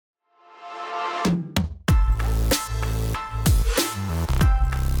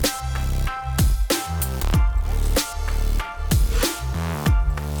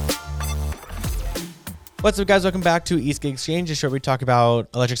What's up, guys? Welcome back to Eastgate Exchange, a show where we talk about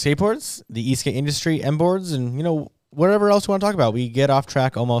electric skateboards, the Eastgate industry, M boards, and whatever else we want to talk about. We get off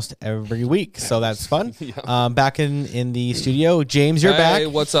track almost every week, so that's fun. Yeah. Back in the studio, James, you're back. Hey,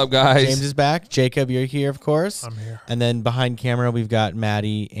 what's up, guys? James is back. Jacob, you're here, of course. I'm here. And then behind camera, we've got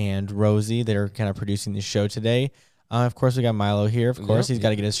Maddie and Rosie that are kind of producing the show today. Of course, we got Milo here. Of course, he's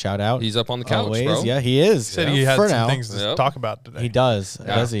got to get his shout out. He's up on the couch, always. bro. Yeah, he is. He said he had some things to talk about today. He does.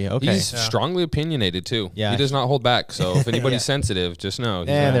 Yeah. Does he? Okay. He's strongly opinionated, too. Yeah. He does not hold back. So if anybody's sensitive, just know.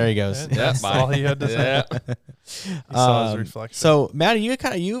 And there he goes. That's all he had to say. He saw his reflection. So, Maddie,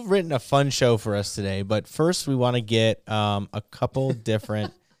 you've written a fun show for us today, but first we want to get a couple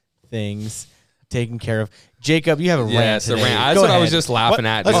different things taken care of. Jacob, you have a rant today. That's what I was just laughing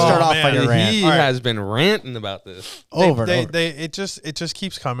at. Let's start off on your rant. He has been ranting about this. It just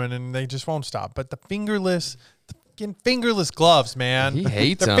keeps coming, and they just won't stop. But the fingerless gloves, man. He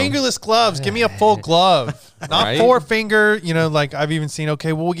hates the them. fingerless gloves. Give me a full glove, not Right? 4 finger. Like I've even seen.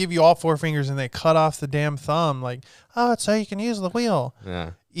 Okay, well, we'll give you all 4 fingers, and they cut off the damn thumb. Like, oh, it's so you can use the wheel.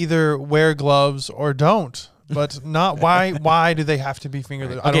 Yeah. Either wear gloves or don't. But not why? Why do they have to be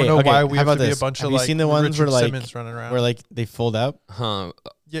fingerless? I don't know why we have to be a bunch of Have you seen the ones Richard where Simmons running around. where they fold up? Huh.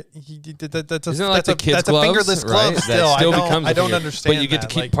 Yeah, that's Isn't it like the kids' that's gloves, a fingerless glove. right? Still, That still I becomes a don't finger. understand. But you get to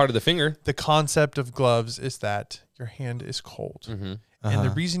that. keep part of the finger. The concept of gloves is that your hand is cold, and the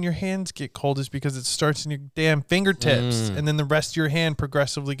reason your hands get cold is because it starts in your damn fingertips, and then the rest of your hand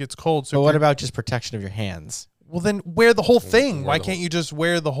progressively gets cold. So, But what about just protection of your hands? Well, then wear the whole thing. Why can't you just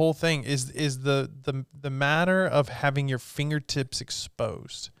wear the whole thing? Is the matter of having your fingertips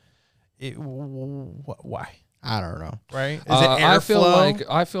exposed? Why? I don't know. Right? Is it airflow?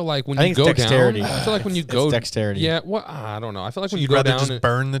 I feel like when I you think it's go dexterity. down. I feel like when you It's go dexterity. Yeah. What? I don't know. I feel like So when you you'd go rather down. just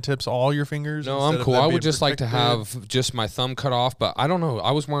burn the tips all your fingers? No, instead I'm of cool. them I being would just like to protected? have just my thumb cut off, but I don't know.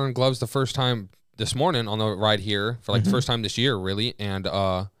 I was wearing gloves the first time this morning on the ride here for like the first time this year, really, and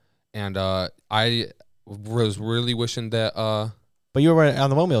I was really wishing that. But you were on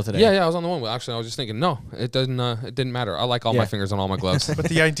the one wheel today. Yeah, I was on the one wheel. Actually, I was just thinking, no, it didn't matter. I like all my fingers on all my gloves. But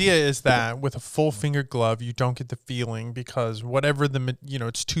the idea is that with a full finger glove, you don't get the feeling because whatever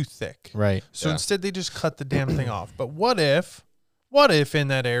it's too thick. Right. So Yeah. instead, they just cut the damn thing off. But what if in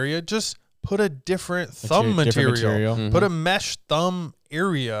that area, just put a different thumb Different material, material. put a mesh thumb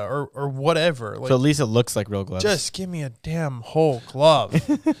area or whatever. Like, So at least it looks like real gloves. just give me a damn whole glove.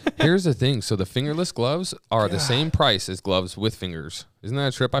 Here's the thing. So the fingerless gloves are the same price as gloves with fingers. Isn't that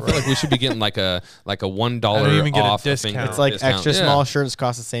a trip? I feel like we should be getting like a $1 I don't even get a off discount. finger it's like discount. extra Yeah. small shirts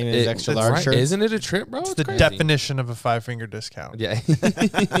cost the same as extra that's large right. shirts. Isn't it a trip, bro? It's the crazy. definition of a 5-finger discount. Yeah.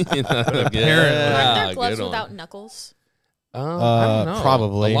 Apparently. Aren't there gloves without knuckles? I don't know.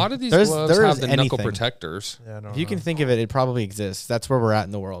 Probably. A lot of these There's gloves have the knuckle anything. protectors. Yeah, I don't If you know. can think of it, it probably exists. That's where we're at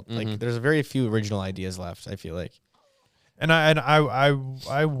in the world. Like, there's very few original ideas left, I feel like. And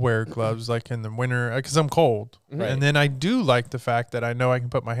I wear gloves like in the winter because I'm cold, Right. and then I do like the fact that I know I can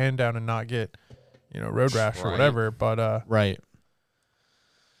put my hand down and not get, road rash or Right. whatever. But Right.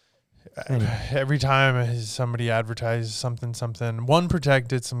 every time somebody advertises something, One Protect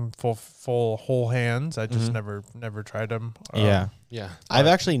did some full whole hands. I just never tried them. Yeah. Yeah. I've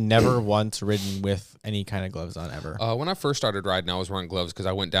actually never once ridden with any kind of gloves on ever. When I first started riding, I was wearing gloves because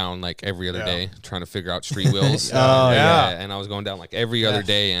I went down like every other Yeah. day trying to figure out street wheels. Oh, yeah. And I was going down like every other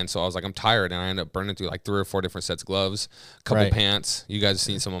day. And so I was like, I'm tired. And I ended up burning through like 3 or 4 different sets of gloves, a couple Right. pants. You guys have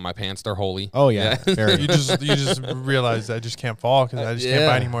seen some of my pants. They're holy. Oh, yeah. Very. You just realize I just can't fall because I just can't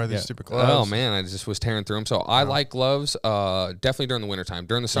buy any more of these stupid gloves. Oh man, I just was tearing through them. So I like gloves. Definitely during the wintertime.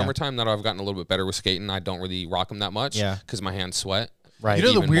 During the summertime, now that I've gotten a little bit better with skating, I don't really rock them that much. Yeah. Because my hands sweat. Right. You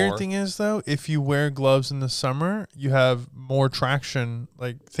know the even weird more. thing is though, if you wear gloves in the summer, you have more traction.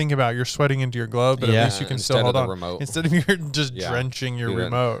 Like think about you're sweating into your glove, but Yeah. at least you can Instead still of hold the on. remote. Instead of you're just Yeah. drenching your Do that.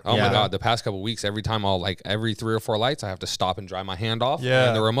 remote. Oh Yeah. my god, the past couple weeks, every time every 3 or 4 lights, I have to stop and dry my hand off. Yeah.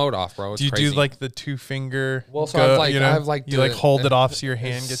 And the remote off, bro. It's Do you crazy. do like the 2-finger? Well, so I've like- you know? I've like you the- like hold it off so your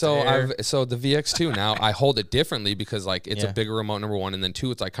hand gets air. So the VX2 now I hold it differently because like it's Yeah. a bigger remote, number one, and then 2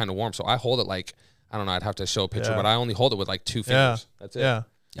 it's like kind of warm. So I hold it like I don't know. I'd have to show a picture, Yeah. but I only hold it with like 2 Yeah. fingers. That's it. Yeah.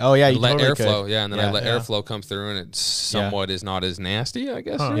 Oh, yeah. You Let totally airflow, could. yeah, and then I let Yeah. airflow come through, and it somewhat is not as nasty, I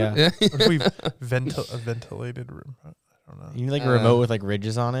guess. Huh. Yeah. What if we a ventilated room? I don't know. You need like a remote with like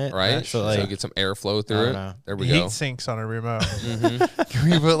ridges on it. Right, So so like, you get some airflow I through don't it. know. There we Heat go. sinks on a remote. Mhm. Can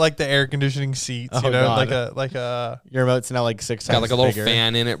we put like the air conditioning seats? Oh, You know, God. like a. your remote's now like 6 times Got like a little bigger.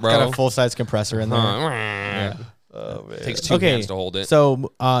 fan in it, Got bro. a full size compressor in there. Huh. Yeah. Oh man. Takes two hands to hold it.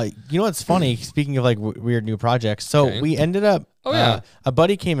 So, you know what's funny? Speaking of like weird new projects, so we ended up. A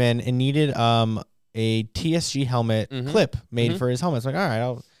buddy came in and needed a TSG helmet clip made for his helmet. It's like, all right,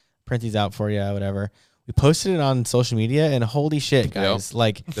 I'll print these out for you, whatever. We posted it on social media, and holy shit, guys!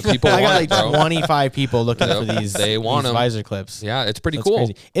 Like the people, I got want like it, 25 people looking for these. They want these them. visor clips. Yeah, it's pretty That's cool.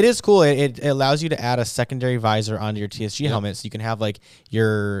 crazy. It is cool. It allows you to add a secondary visor onto your TSG helmet, so you can have like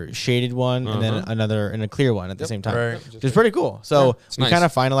your shaded one and then another and a clear one at the same time. Right. It's pretty cool. So we nice. kind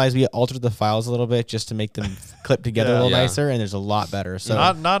of finalized. We altered the files a little bit just to make them clip together a little nicer, and there's a lot better. So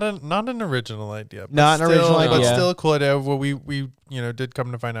not an original idea. But Not an original idea. but still a cool idea. Well, we did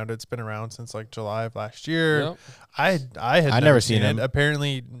come to find out it's been around since like July of last year. Yep. I had never seen it.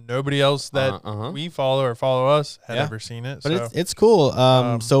 Apparently, nobody else that we follow or follow us had ever seen it. But so. it's cool.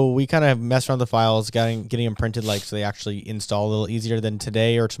 So we kind of messed around the files, getting them printed like so they actually install a little easier than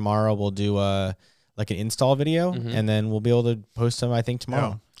today or tomorrow. We'll do like an install video, and then we'll be able to post them. I think tomorrow.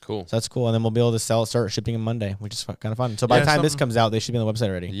 Yeah. Cool. So that's cool, and then we'll be able to start shipping them Monday, which is kind of fun. So by the time this comes out, they should be on the website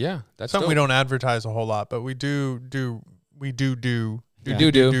already. Yeah, that's something dope. we don't advertise a whole lot, but we do. We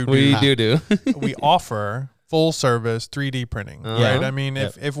offer full service 3D printing, right? I mean,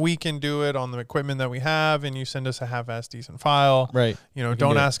 if we can do it on the equipment that we have, and you send us a half-ass decent file, right?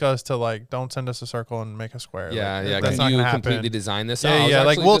 Don't ask us to don't send us a circle and make a square. Yeah, that's not can you gonna happen. completely design this? Yeah,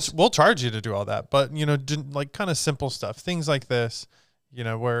 like we'll charge you to do all that, but like kind of simple stuff, things like this,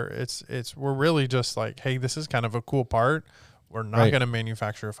 where we're really just like, hey, this is kind of a cool part. We're not going to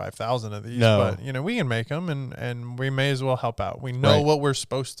manufacture 5,000 of these, but we can make them, and we may as well help out. We know what we're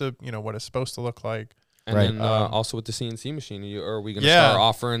supposed to, what it's supposed to look like. And then also with the CNC machine, are we going to start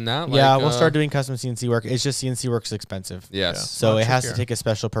offering that? Yeah, we'll start doing custom CNC work. It's just CNC work's expensive. Yes. So it has to take a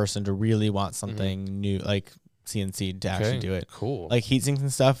special person to really want something new, like CNC, to actually do it. Cool. Like heat sinks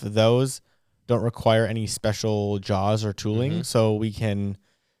and stuff, those don't require any special jaws or tooling, so we can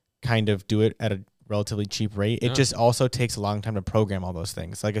kind of do it at a relatively cheap rate. It just also takes a long time to program all those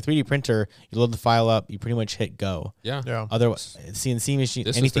things. Like a 3D printer, you load the file up, you pretty much hit go. Yeah. Otherwise, CNC machine,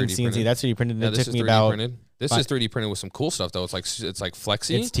 anything CNC, printed. that's 3D printed. Yeah, it took me about. This is 3D printed with some cool stuff though. It's like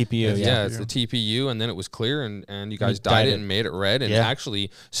flexi. It's TPU. Yeah, it's the TPU, and then it was clear, and you guys dyed it and made it red, and it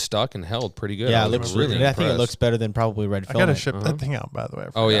actually stuck and held pretty good. Yeah, I it looks really impressed. I think it looks better than probably red filament. I gotta ship that thing out, by the way.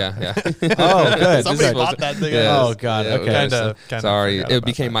 Oh yeah. Oh, good. Somebody bought that thing. Oh god. Okay. Kinda sorry, it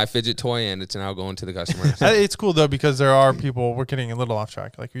became my fidget toy, and it's now going to the customer. It's cool though, because there are people. We're getting a little off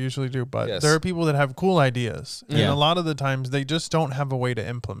track, like we usually do, but there are people that have cool ideas, and a lot of the times they just don't have a way to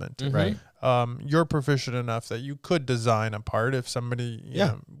implement it. Right. You're proficient enough that you could design a part if somebody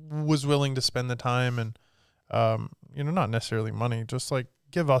was willing to spend the time and not necessarily money, just like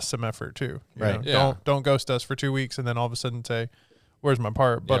give us some effort too. Right. Don't ghost us for 2 weeks and then all of a sudden say, "Where's my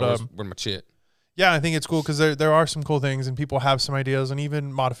part?" But where's my shit? Yeah, I think it's cool because there are some cool things and people have some ideas and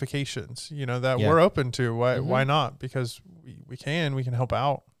even modifications, that we're open to. Why not? Because we can help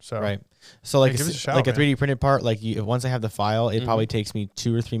out. So right. So like give us a shout, like a 3D printed part, like once I have the file, it probably takes me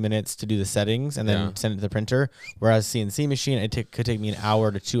 2 or 3 minutes to do the settings and then send it to the printer. Whereas CNC machine, could take me an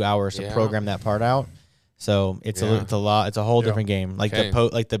hour to 2 hours to program that part out. So it's a lot. It's a whole different game. Like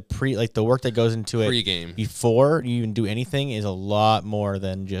the work that goes into it Pre-game. before you even do anything is a lot more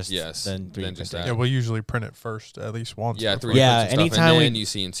than just than 3D printing. Yeah, we'll usually print it first at least once. Yeah, 3D anytime we you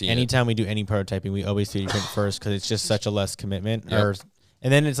CNC anytime we do any prototyping, we always 3D print first because it's just such a less commitment.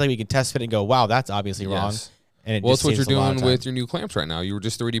 And then it's like we can test fit and go, wow, that's obviously wrong. And it's what you're doing with your new clamps right now. You were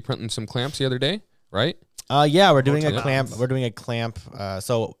just 3D printing some clamps the other day, right? Yeah, we're doing a clamp. We're doing a clamp.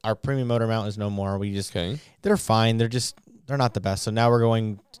 So our premium motor mount is no more. We just they're fine. They're not the best. So now we're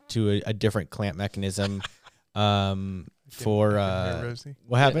going to a different clamp mechanism. For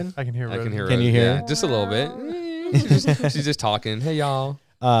what happened? I can hear. Can you hear? Yeah, just a little bit. She's just talking. Hey y'all.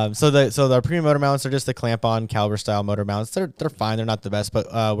 So the premium motor mounts are just the clamp-on caliber style motor mounts. They're fine. They're not the best,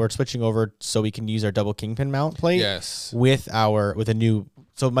 but we're switching over so we can use our double kingpin mount plate. Yes. With a new.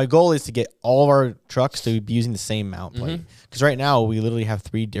 So my goal is to get all of our trucks to be using the same mount plate because right now we literally have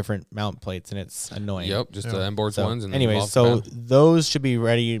 3 different mount plates and it's annoying. Yep, just the M-Boards ones. And anyways, so those should be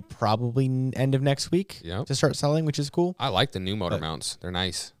ready probably end of next week to start selling, which is cool. I like the new motor mounts. They're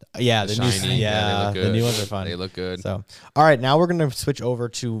nice. Yeah, the shiny. They look good. The new ones are fun. They look good. So, all right, now we're gonna switch over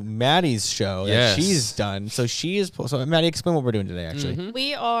to Maddie's show that she's done. So Maddie, explain what we're doing today. Actually,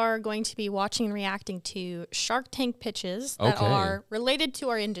 we are going to be watching and reacting to Shark Tank pitches that are related to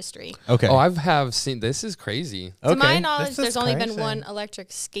our industry. Okay. Oh, I've seen. This is crazy. To my knowledge, there's only been one electric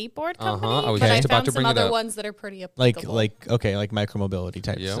skateboard company, I was but I just about found to some bring it other up. ones that are pretty applicable. like micromobility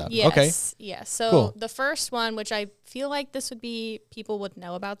type stuff. Yes. Okay. Yeah. So cool. the first one, which I feel like this would be people would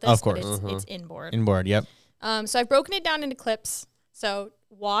know about this, of course, but it's inboard. Inboard. Yep. So I've broken it down into clips. So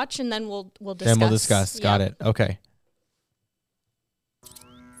watch and then we'll discuss. Then we'll discuss. Yeah. Got it. Okay.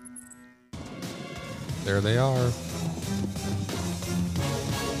 There they are.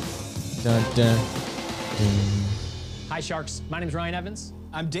 Dun, dun, dun. Hi, Sharks. My name is Ryan Evans.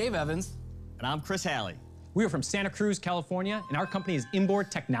 I'm Dave Evans. And I'm Chris Halley. We are from Santa Cruz, California, and our company is Inboard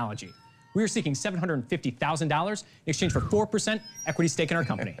Technology. We are seeking $750,000 in exchange for 4% equity stake in our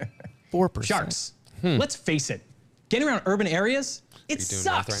company. 4%. Sharks, let's face it. Getting around urban areas, it you doing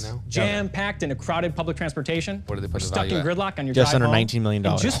math sucks. right now? Jam-packed into crowded public transportation. What do they put We're the stuck value in at? gridlock on your Just drive under home. $19 million.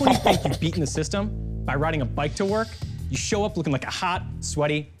 And just when you think you've beaten the system by riding a bike to work, you show up looking like a hot,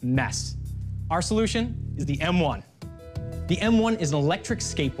 sweaty mess. Our solution is the M1. The M1 is an electric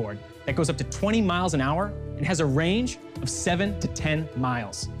skateboard that goes up to 20 miles an hour and has a range of 7 to 10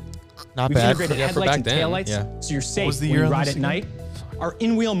 miles. Not We've bad. integrated Yeah, for headlights back and then. taillights Yeah. so you're safe was the when year you on ride this at again? night. Our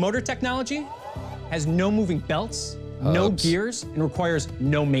in-wheel motor technology has no moving belts, no Hubs. gears, and requires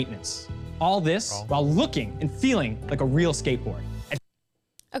no maintenance. All this while looking and feeling like a real skateboard.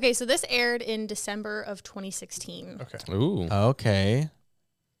 Okay, so this aired in December of 2016. Okay. Ooh. Okay.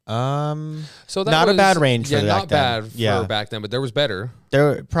 So that not a was, bad range for yeah, back not then. bad Yeah. for back then, but there was better.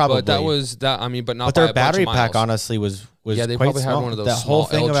 There probably. But that was that. I mean, but not. But by their a bunch of battery pack, miles. honestly, was Yeah, they quite probably small. had one of those that small whole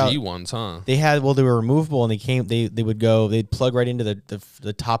thing LG about ones, huh? they had they were removable and they'd plug right into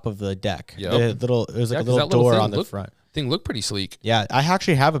the top of the deck. Yep. It was like Yeah, a 'cause little that little door thing on the looked- front. Thing looked pretty sleek. Yeah, I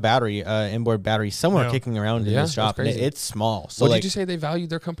actually have a battery, inboard battery somewhere Yeah. kicking around in Yeah, the that's shop, and crazy. it's small. So What like did you say they valued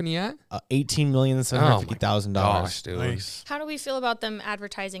their company at? $18,750,000. Gosh, dude. Nice. How do we feel about them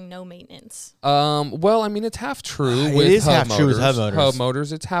advertising no maintenance? Well, I mean, it's half true It with is hub half motors. true with hub motors. Hub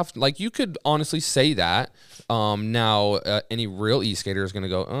motors, it's half. Like you could honestly say that. Now any real e-skater is going to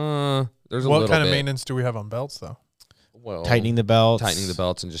go, there's a What little kind of bit. maintenance do we have on belts, though? Well, Tightening the belts. tightening the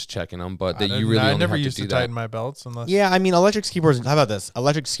belts and just checking them, but that I you really only never have used to do to tighten that. my belts unless. Yeah, I mean, electric skateboards. How about this?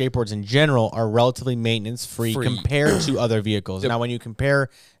 Electric skateboards in general are relatively maintenance free Free. compared to other vehicles. Now, when you compare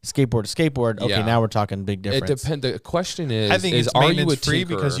skateboard to skateboard, okay, Yeah. now we're talking big It difference. depends. The question is, I think it's are you a maintenance free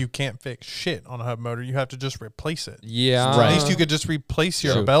because tinkerer? you can't fix shit on a hub motor. You have to just replace it. Yeah, Right. At least you could just replace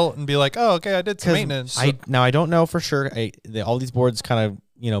your True. belt and be like, oh, okay, I did some 'Cause maintenance. I don't know for sure. All these boards kind of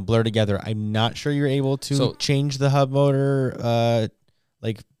blur together. I'm not sure you're able to So- change the hub motor,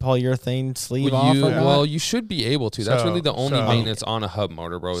 like polyurethane sleeve off. or not. Well, you should be able to. That's So- really the only so- maintenance on a hub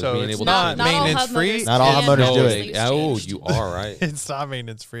motor, bro. Is So being it's able not to Not all maintenance hub free. motors Not all hub can motors have do the it. sleeves Oh, changed. you are right. It's not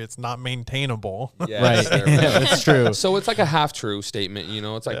maintenance free. It's not maintainable. Yeah, right, fair. that's true. So it's like a half true statement,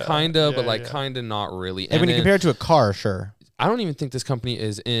 It's like Yeah, kind of, but yeah, like yeah. kind of not really. And when you then compare it to a car, sure. I don't even think this company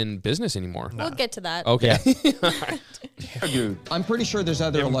is in business anymore. We'll get to that. Okay. I'm pretty sure there's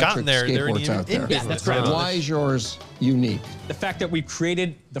other They haven't electric gotten there. They weren't skateboards even out there. in business. That's correct. Why is yours unique? The fact that we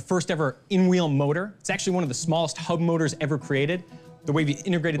created the first ever in-wheel motor. It's actually one of the smallest hub motors ever created. The way we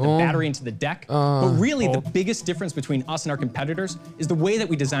integrated the battery into the deck. But really, the biggest difference between us and our competitors is the way that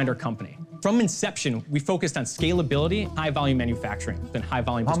we designed our company. From inception, we focused on scalability, high volume manufacturing, and high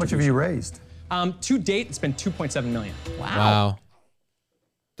volume How much have you raised? To date, it's been 2.7 million. Wow.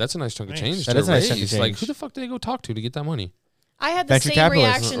 That's a nice chunk of change. That to is a nice chunk of raise. Like, change. who the fuck did they go talk to get that money? I had the Venture same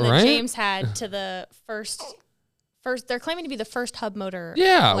capitalists, reaction that right? James had to the first. They're claiming to be the first hub motor.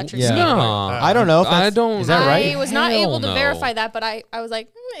 Yeah. electric Yeah. skateboard. No. I don't know if I that's, don't. Is that right? I was not Hell able to no. verify that, but I was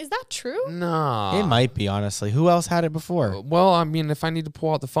like, is that true? Nah. It might be, honestly. Who else had it before? Well, I mean, if I need to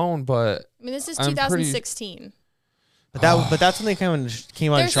pull out the phone, but I mean, this is I'm pretty- 2016. But that's when they came on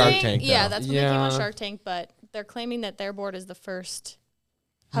They're Shark saying, Tank. yeah, though. that's when they came on Yeah. Shark Tank, but they're claiming that their board is the first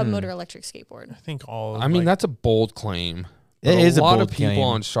hub motor electric skateboard. I think all. I mean, that's a bold claim. It But is a lot bold of people claim.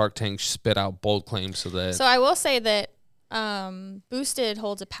 on Shark Tank spit out bold claims so that. So I will say that Boosted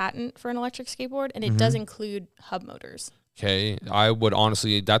holds a patent for an electric skateboard, and it does include hub motors. Okay, I would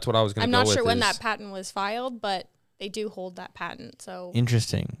honestly. That's what I was going I'm to go not with. sure when is- that patent was filed, but they do hold that patent. So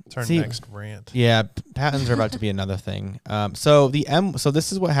Interesting. Turn See, next rant. Yeah, patents are about to be another thing. So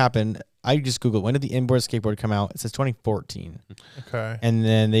this is what happened. I just Googled, when did the inboard skateboard come out? It says 2014. Okay. And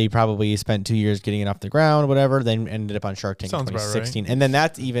then they probably spent 2 years getting it off the ground, whatever, then ended up on Shark Tank Sounds in about right. 2016. And then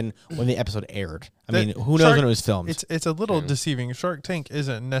that's even when the episode aired. I mean, who knows Shark- when it was filmed? It's a little deceiving. Shark Tank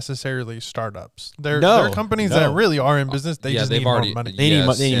isn't necessarily startups. They're No, companies no. that really are in business. They Yeah, just they've need already. more money. They need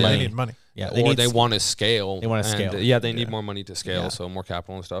mo- they need yes, money. They need money. yeah, Or they s- want to scale. They wanna and, scale. Yeah, they need more money to scale, so more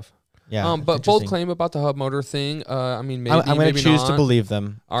capital and stuff. yeah. But bold interesting. claim about the hub motor thing. I mean, maybe I'm going maybe to choose to not. believe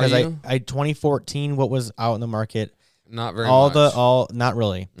them. Are Because you? I 2014, what was out in the market, Not very much. Not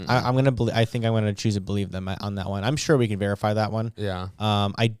really. I'm gonna I think I'm gonna choose to believe them on that one. I'm sure we can verify that one. Yeah.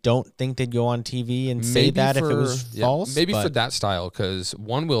 I don't think they'd go on TV and say that if it was false. Maybe but- for that style, because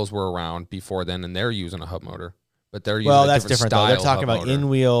one wheels were around before then, and they're using a hub motor. But they're using that's different though. They're talking about motor. in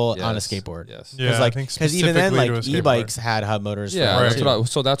wheel on a Yes, skateboard. Yes. Yeah, Because even then, like e-bikes had hub motors. Yeah, forever, that's too. what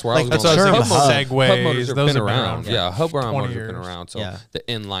so that's where I was Like, going. the term Hub hub. Segways, have those been have been around. around Yeah, hub 20 motors have years. been around. So Yeah. the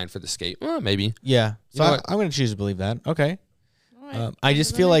inline for the skate, maybe. Yeah. So You know what? I'm going to choose to believe that. Okay. All right, I on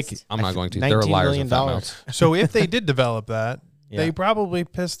just the feel like next. I'm not going to. $19 They're liars million and fat mouths. So if they did develop that, Yeah. they probably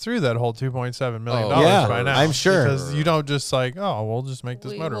pissed through that whole $2.7 million Oh, yeah, by now. I'm sure. Because you don't just like, oh, we'll just make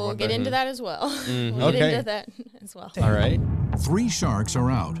this motor We'll one get day. into that as well. Mhm. We'll get Okay. into that as well. All right. 3 sharks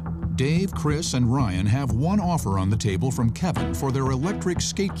are out. Dave, Chris, and Ryan have one offer on the table from Kevin for their electric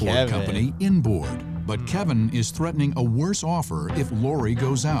skateboard Kevin. company, Inboard. But Kevin is threatening a worse offer if Lori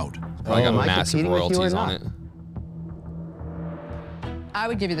goes out. Probably got Am I massive competing with you or royalties on not? it I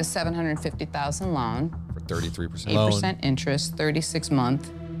would give you the $750,000 loan, for 33%. 8% interest,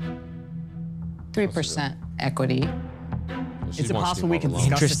 36-month, 3% equity. She Is it wants possible to we be can more alone.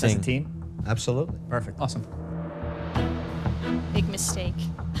 discuss this as a Interesting. team? Absolutely. Perfect. Awesome. Big mistake.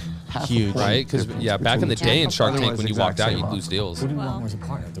 Huge. Right? Because back in the day in Shark Tank, when you walked out, you'd lose deals. Who do we Well- want more as a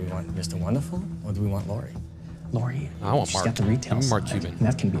partner? Do we want Mr. Wonderful or do we want Lori? Lori, I want she's Mark. got the retail Give me Mark side, Cuban. and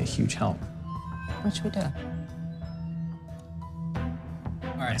that can be a huge help. What should we do?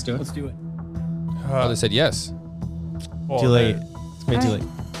 All right, let's do it. Oh, they said yes. Well, Too late. It's way too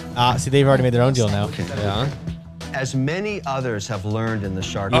late. See, they've already made their own deal now. Yeah. As many others have learned in the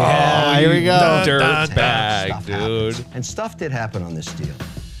Shark Yeah, here we go. Dirt bag, stuff dude. happens. And stuff did happen on this deal.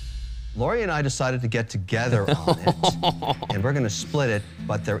 Lori and I decided to get together on it, and we're going to split it,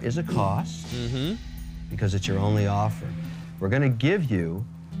 but there is a cost because it's your only offer. We're going to give you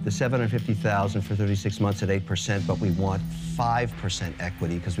the $750,000 for 36 months at 8%, but we want 5%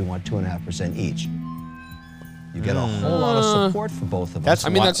 equity because we want 2.5% each. You get a whole lot of support for both of That's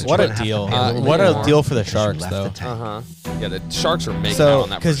us. that's- what You're a gonna have to deal. pay a little What bit a more deal for the because you Sharks, left though. the tank. Yeah, the Sharks are making out So on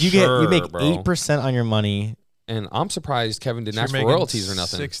that because for you sure, make bro. 8% on your money. And I'm surprised Kevin didn't You're ask for making royalties or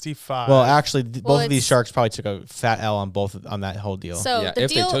nothing. 65. Well, actually, both of these it's- sharks probably took a fat L on that whole deal. So Yeah, the if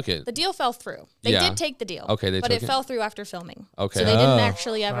they deal, took it. the deal fell through. They Yeah. did take the deal. Okay, they but took it it. fell through after filming. Okay. So they didn't Oh.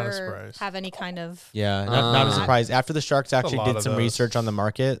 actually Not a ever surprise. have any kind of. Yeah, not a surprise. After the sharks actually lot did of some those. research on the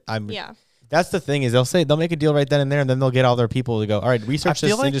market, Yeah. That's the thing is they'll make a deal right then and there, and then they'll get all their people to go. All right, I research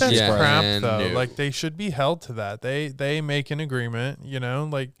this feel like industry that's for us. crap, And though. no. Like, they should be held to that. They make an agreement, you know?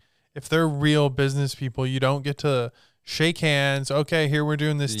 Like, if they're real business people, you don't get to shake hands. Okay, here we're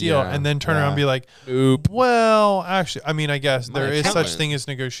doing this deal. Yeah. And then turn around and be like, Nope. well, actually, I mean, I guess My there is such accountant. thing as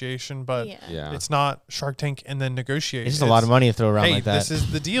negotiation, but Yeah. Yeah. it's not Shark Tank and then negotiate. It's just a lot of money to throw around Hey, like that. this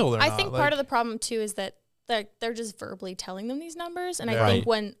is the deal. I think part of the problem too is that they're just verbally telling them these numbers, and I Yeah. think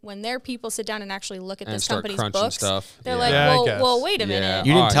when their people sit down and actually look at And this start company's crunching books, stuff. they're Yeah. like, Yeah, I well, guess. wait a Yeah. minute.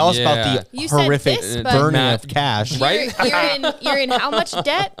 You didn't tell us yeah. about the You said horrific this, but- burning Matt, of cash. right? You're in how much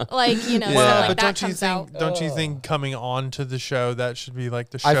debt? Like, you know, Well, stuff like but that don't you comes think? out. Don't you think coming on to the show that should be like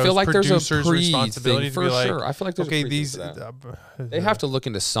the show's I feel like there's a producer's pre responsibility thing to be for like, sure. I feel like there's a okay, pre-thing these for that. They have to look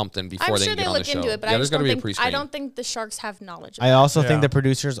into something before I'm they sure can they get on the look show. into it, but yeah, I there's just got to don't be a think pre-screen. I don't think the sharks have knowledge of I that. also Yeah. think the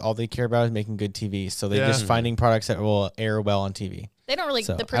producers all they care about is making good TV, so they're Yeah. just finding products that will air well on TV. They don't really.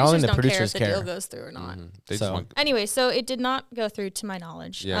 So, The I don't think producers the don't care if producers the care. deal goes through or not. They So- just want. Anyway, so it did not go through to my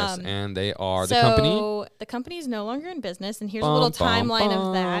knowledge. Yes, and they are so the company. the company is no longer in business, and here's a Bum, little bum, timeline bum.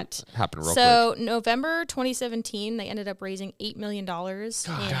 of that. Happened real So November 2017, they ended up raising $8 million in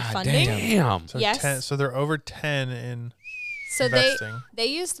funding. Damn. So Yes. 10, so they're over 10 in So investing. they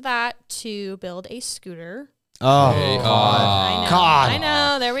used that to build a scooter. Oh, Hey, God. I know. God. I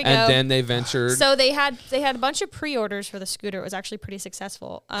know. There we go. And then they ventured. so they had a bunch of pre-orders for the scooter. It was actually pretty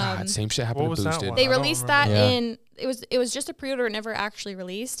successful. God, same shit happened What to was that Boosted. one? They I don't released that remember. Yeah. in it was just a pre-order, it never actually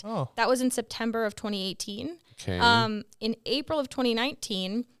released. Oh. That was in September of 2018. Okay. In April of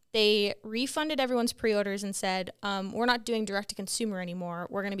 2019, they refunded everyone's pre-orders and said, we're not doing direct to consumer anymore.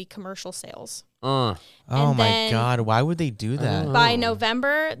 We're going to be commercial sales. Oh And my then- God! Why would they do that? By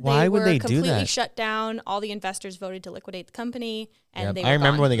November, Why they would were they do completely that? shut down. All the investors voted to liquidate the company, and Yep. they I were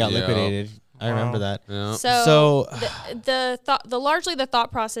remember gone. when they got Yeah. liquidated. I remember that. yeah. So, So- the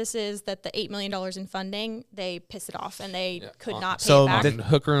thought process is that the $8 million in funding, they pissed it off and they could not pay So it back. the-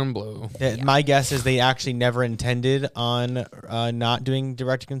 Hooker and blow. My guess is they actually never intended on not doing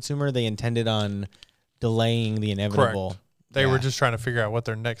direct to consumer. They intended on delaying the inevitable. Correct. They were just trying to figure out what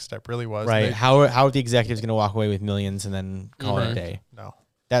their next step really was. Right. They- How are the executives going to walk away with millions and then call it a Right. day? No.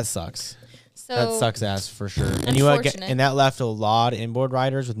 That sucks. So That sucks ass for sure. And you Unfortunate. and that left a lot of inboard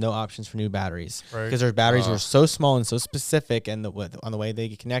riders with no options for new batteries Right. because their batteries were so small and so specific, and on the way they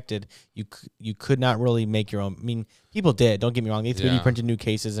get connected, you could not really make your own. I mean, people did. Don't get me wrong. They 3D printed new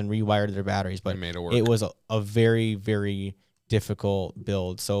cases and rewired their batteries, but made it work. it was a very, very difficult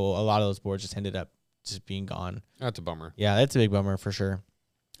build. So a lot of those boards just ended up just being gone. That's a bummer. Yeah, that's a big bummer for sure.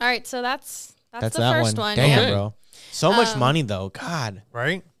 all right, so that's the that first one. Damn, Okay. bro. So much money though. God.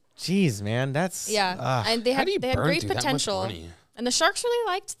 Right? Jeez, man. That's Yeah, and they How had do you they had burn great through that much potential, money? and the Sharks really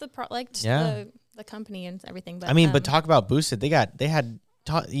liked Yeah. the company and everything. But I mean, but talk about Boosted. They had Boost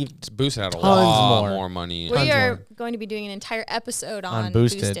had a tons lot more. more money. we tons are more. going to be doing an entire episode on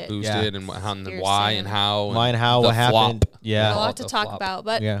Boosted. Boosted Yeah. and how and Here why soon. and how. Why and how, the what happened. flop. Yeah. a lot The to talk flop. about.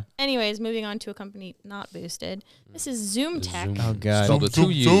 But Yeah. anyways, moving on to a company not boosted. This is Zoom Tech. Oh god. Spelled with 2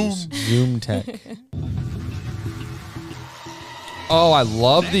 U's. Zoom Tech. Oh, I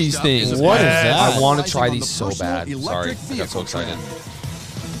love these things. What is that? I want to try On the these so personal bad. Sorry, electric I got so vehicle excited.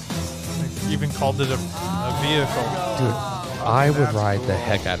 They even called it a vehicle. Dude, I would ride the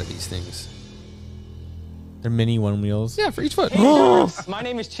heck out of these things. They're mini one wheels. Yeah, for each foot. My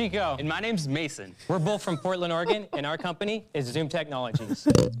name is Chico. And my name's Mason. We're both from Portland, Oregon, and our company is Zoom Technologies.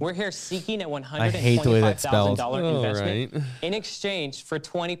 We're here seeking a hate the way that's spelled. $125,000 investment Alright. in exchange for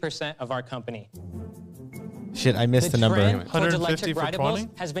 20% of our company. Shit, I missed the number. trend towards 150 electric for rideables 20?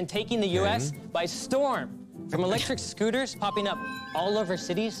 has been taking the U.S. by storm. From electric scooters popping up all over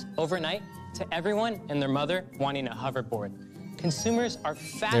cities overnight to everyone and their mother wanting a hoverboard. Consumers are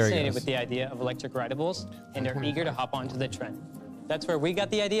fascinated goes. with the idea of electric rideables and are eager to hop onto the trend. That's where we got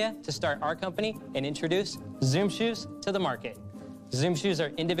the idea to start our company and introduce Zoom Shoes to the market. Zoom Shoes are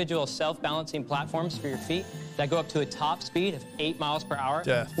individual self-balancing platforms for your feet that go up to a top speed of 8 miles per hour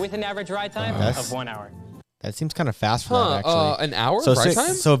Death. with an average ride time That's- of 1 hour. That seems kind of fast for that actually. An hour So ride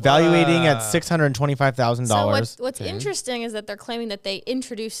time? so evaluating at $625,000. So what's interesting is that they're claiming that they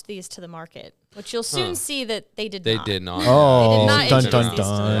introduced these to the market, which you'll soon see that they did They not. did not. Oh, They did not dun, introduce dun, these to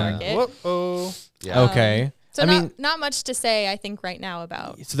the dun. market. Whoa. Yeah. Okay. So I mean, not much to say, I think, right now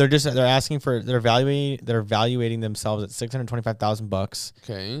about. so they're asking for they're evaluating themselves at $625,000.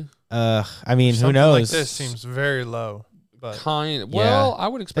 Okay. I mean, who Something knows? like this seems very low. But Kind. Well, I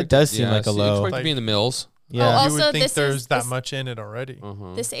would expect. It does seem like a so you low. expect to be in the mills. Yeah. Oh, you also, would think this there's is that this, much in it already.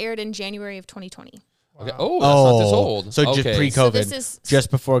 This aired in January of 2020. Okay. Oh, that's not this old. So okay. just pre-COVID, So this is- just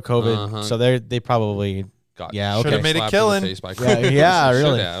before COVID. Uh-huh. So they probably Got yeah, Should've okay. made a slapped in the killing. face by Yeah, COVID. yeah, Should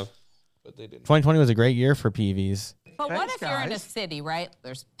really. have, but they didn't. 2020 was a great year for PVs. But what Thanks, if you're in a guys. city, right?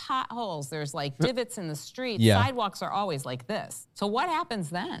 There's potholes, there's like divots in the street, Yeah. sidewalks are always like this. So what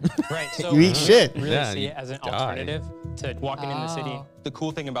happens then? Right. So You eat shit. really Yeah, see you it as an die. alternative to walking in the city. Oh. The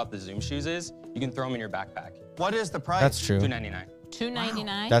cool thing about the Zoom Shoes is you can throw them in your backpack. What is the price? That's true. $2.99.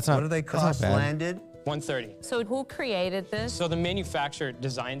 $2.99. That's not. What do they that's not cost bad. landed? $130. So who created this? So the manufacturer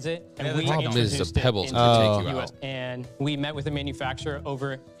designs it, and we problem is the introduced it pebbles into can take the you US. out. And we met with the manufacturer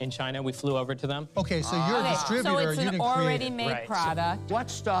over in China. We flew over to them. Okay, so you're a Okay, distributor. so it's you an didn't already create it. made Right. product.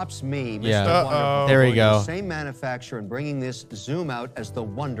 What stops me, Mr. Yeah. Wonderboard, There we the go. same manufacturer, and bringing this Zoom out as the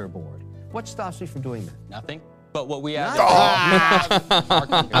Wonderboard? What stops me from doing that? Nothing. But what we have,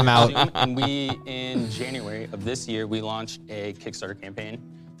 I'm out. Zoom, and we, in January of this year, we launched a Kickstarter campaign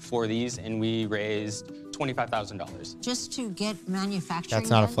for these, and we raised $25,000. Just to get manufacturing. That's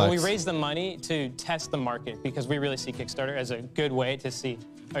not a done? Well, we flex. raised the money to test the market because we really see Kickstarter as a good way to see,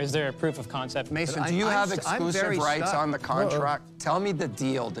 is there a proof of concept? Mason, But do you I'm have very exclusive rights stuck. on the contract? Tell me the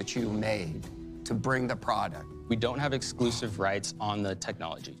deal that you made to bring the product. We don't have exclusive rights on the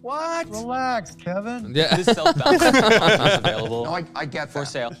technology. What? Relax, Kevin. Yeah. This self-balancing is available No, I get for that.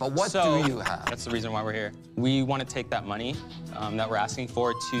 sale. But what So, do you have? That's the reason why we're here. We want to take that money that we're asking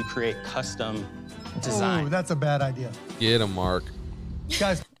for to create custom design. Oh, that's a bad idea. Get him, Mark.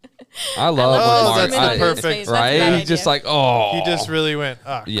 Guys, I love Oh, when Mark. that's the I- perfect- That's a right? bad He's just idea. like, oh. He just really went,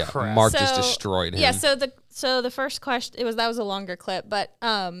 ah, Yeah, crap. Mark just destroyed him. Yeah, so the first question that was a longer clip, but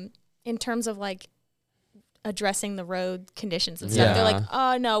in terms of like addressing the road conditions and stuff, they're like,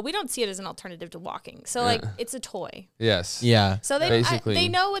 Yeah. oh no, we don't see it as an alternative to walking. So like it's a toy. Yes. Yeah. So they Basically. they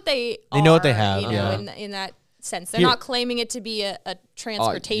know what they know what they are, have, you know, yeah. in that sense. They're Here- not claiming it to be a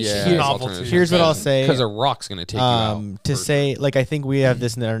transportation. yeah, Here- Novelty. Here's what I'll say. Because a rock's gonna take you out. To say, like, I think we have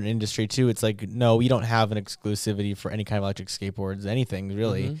this in our industry too. It's like, no, we don't have an exclusivity for any kind of electric skateboards, anything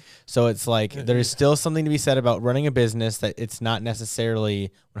really. Mm-hmm. So it's like there is still something to be said about running a business that it's not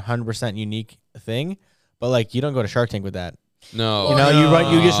necessarily 100% unique thing, but like you don't go to Shark Tank with that. No. You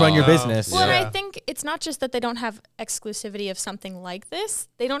know, you just run your business. Well, and Yeah. I think it's not just that they don't have exclusivity of something like this.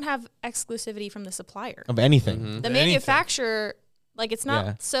 They don't have exclusivity from the supplier. Of anything. Mm-hmm. The Anything. manufacturer Like it's not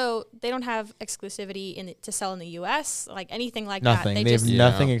Yeah. so they don't have exclusivity to sell in the U.S. like anything like Nothing. that. They have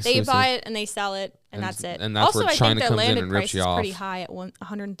nothing exclusive. They buy it and they sell it, and that's it. And that's also, where I China think their comes in landed and price rips is you off. pretty high at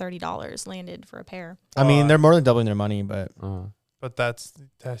 $130 landed for a pair. I mean, they're more than doubling their money, but But that's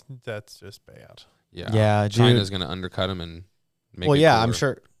just bad. Yeah, China's dude. going to undercut them and make Well, it yeah, cooler I'm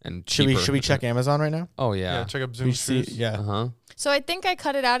sure. And should we check Amazon right now? Oh yeah. Yeah, check up Zoom We see, shoes. yeah. Uh-huh. So I think I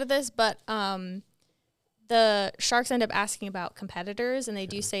cut it out of this, but the Sharks end up asking about competitors, and they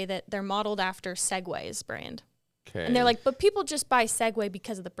do say that they're modeled after Segway's brand. Okay. And they're like, but people just buy Segway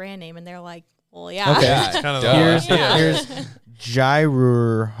because of the brand name, and they're like, well, yeah. Okay. Yeah, kind of Here's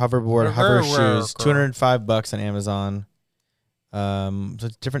Jairur hoverboard hover shoes, $205 on Amazon. So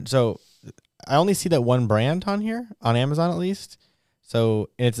it's different. So I only see that one brand on here on Amazon at least. So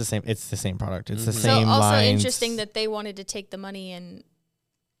and it's the same. It's the same product. It's the same. So also lines. interesting that they wanted to take the money and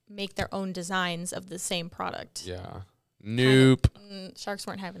make their own designs of the same product. Yeah. Nope. Sharks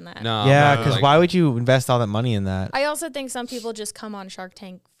weren't having that. No. Yeah, because why would you invest all that money in that? I also think some people just come on Shark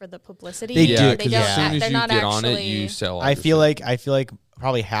Tank for the publicity. They do. They Because don't. as soon as They're you not get actually. on it, you sell. all I the feel shit. like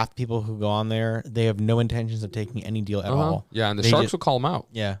probably half the people who go on there, they have no intentions of taking any deal at all. Yeah, and the They Sharks just- will call them out.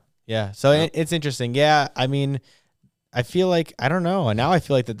 Yeah, yeah. So it's interesting. Yeah, I mean, I feel like I don't know. And now I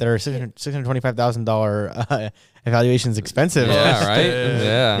feel like that their $625,000 evaluation's expensive. Yeah, right.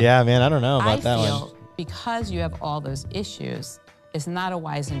 Yeah. Yeah, man. I don't know about I that feel one. because you have all those issues, it's not a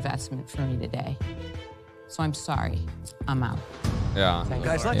wise investment for me today. So I'm sorry. I'm out. Yeah.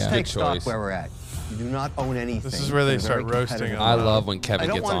 Guys, let's Yeah. take Good stock choice. where we're at. You do not own anything. This is where they in a start very roasting competitive them. I Wow. love when Kevin I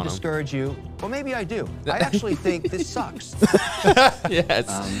don't gets want on to them. discourage you. Well, maybe I do. I actually think this sucks. Yes.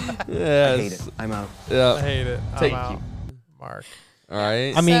 I Yes. hate it. I'm out. Yeah. I hate it. I'm Thank out. you. Mark. All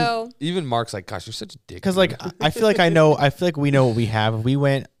right. I mean, So Even Mark's like, gosh, you're such a dick. because dude." like I feel like I feel like we know what we have. If we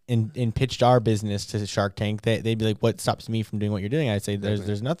went and pitched our business to Shark Tank, they'd be like, "What stops me from doing what you're doing?" I'd say,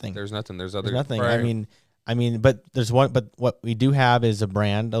 "There's nothing. There's nothing. There's There's other. nothing." Right. I mean, but there's one. But what we do have is a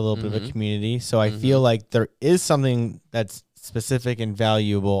brand, a little bit of a community. So I feel like there is something that's specific and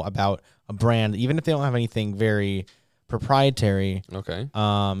valuable about a brand, even if they don't have anything very proprietary. Okay.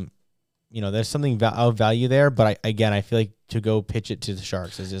 There's something of value there. But I feel like to go pitch it to the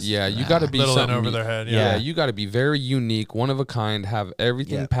Sharks is just Yeah, you got to be Little in something over u- their head, Yeah, yeah. you got to be very unique, one of a kind, have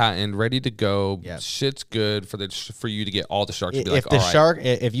everything Yep. patented, ready to go. Yep. Shit's good for you to get all the Sharks to be like, If the all right, shark,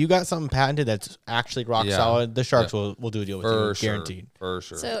 if you got something patented that's actually rock Yeah. solid, the Sharks Yeah. will do a deal with for you, sure, guaranteed. for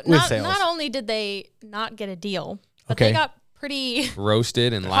sure. So With sales. not only did they not get a deal, but Okay. they got pretty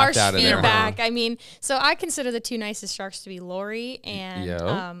Roasted and harsh laughed out of there. feedback. I mean, so I consider the two nicest Sharks to be Lori and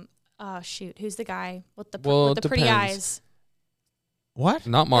Yeah. who's the guy with the Well, with it the pretty depends. eyes? What?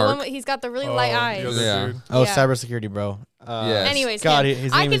 Not The one Mark. with- he's got the really light the eyes. other Yeah. dude. Oh, Yeah. cybersecurity, bro. Yes. Anyways, God, him.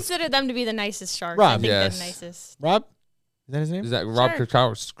 his I name is consider them to be the nicest Sharks. Rob. I think Yes. they're the nicest. Rob. Is that his name? Is that Rob Sure.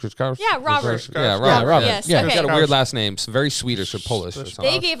 Krzyzkowski? Yeah, Robert. Yeah, Yeah, Robert. Robert. Yes, Yeah. He's okay. got a weird last name. It's very Swedish or Polish or They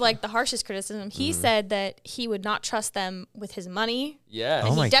something. They gave like the harshest criticism. He said that he would not trust them with his money. Yes. Oh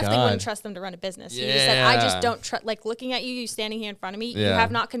And my he definitely God. wouldn't trust them to run a business. He just said, I Yeah. just don't trust, like looking at you, you standing here in front of me, you Yeah,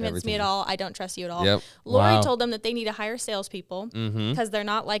 have not convinced me everything. at all. I don't trust you at all. Yep. Lori Wow. told them that they need to hire salespeople because they're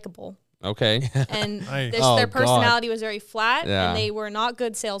not likable. Okay. And Nice. Oh, their God. personality was very flat Yeah. and they were not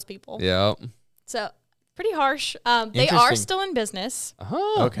good salespeople. Yep. So pretty harsh. They are Interesting. still in business.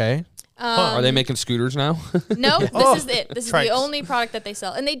 Oh. Okay. Are they making scooters now? No, this is it. This is trikes. the only product that they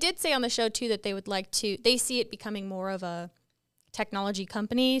sell. And they did say on the show too that they would like to, they see it becoming more of a technology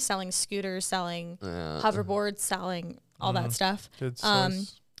company, selling scooters, selling hoverboards, selling all that stuff. Good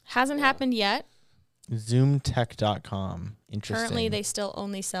source. Hasn't happened yet. Zoomtech.com. Interesting. Currently, they still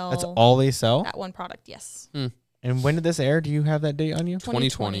only sell That's all they sell. that one product. Yes. And when did this air? Do you have that date on you?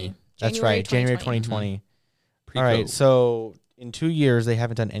 2020. That's right, January 2020. All right, Pre-COVID. so in 2 years they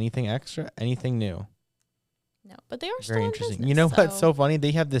haven't done anything extra, anything new. No, but they are still Very in interesting. business, You know what's so funny?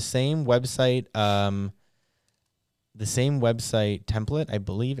 They have the same website, template, I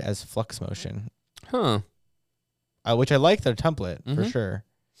believe, as FluxMotion, Huh. which I like their template for Mhm. sure.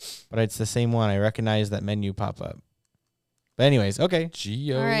 But it's the same one. I recognize that menu pop up. But anyways, okay.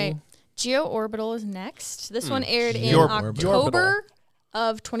 Geo. All right. Geo Orbital is next. This one aired in Geo October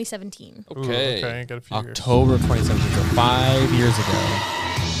of 2017. Ooh, Okay. okay, got a few years. October of 2017, so 5 years ago.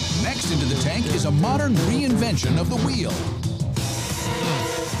 Next into the tank is a modern reinvention of the wheel.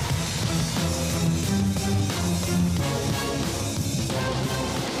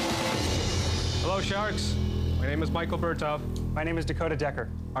 Hello, Sharks. My name is Michael Bertov. My name is Dakota Decker.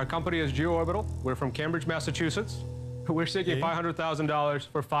 Our company is GeoOrbital. We're from Cambridge, Massachusetts. We're seeking $500,000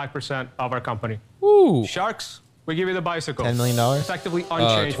 for 5% of our company. Ooh. Sharks, We give you the bicycle. $10 million? Effectively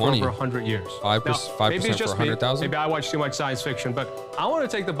unchanged for 20. over 100 years. 5% maybe it's for just me. 100,000? Maybe I watch too much science fiction, but I want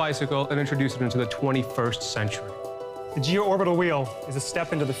to take the bicycle and introduce it into the 21st century. The geo-orbital wheel is a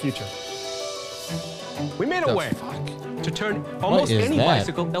step into the future. We made a way to turn almost is any that?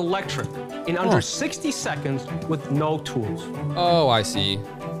 bicycle electric in under 60 seconds with no tools. Oh, I see.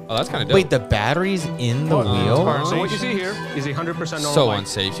 Oh, that's kind of dope. Wait, the battery's in the wheel? So what you see here is a 100% normal So bike.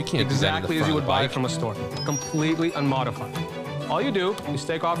 unsafe. You can't do that in the Exactly as front you would buy bike. it from a store. Completely unmodified. All you do is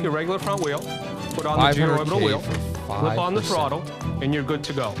take off your regular front wheel, put on the geo-orbital 500K wheel, for flip on the 5%. throttle, and you're good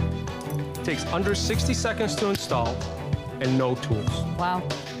to go. It takes under 60 seconds to install and no tools. Wow.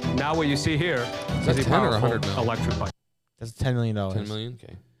 Now what you see here Is is that a 10 or powerful 100 mil? electric bike. That's $10 million. 10 million?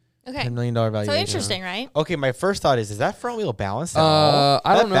 Okay. Okay. $10 million value. So interesting, right? Okay, my first thought is that front wheel balanced at all?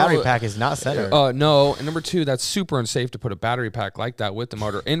 I That don't know. battery pack is not centered. No. And number two, that's super unsafe to put a battery pack like that with the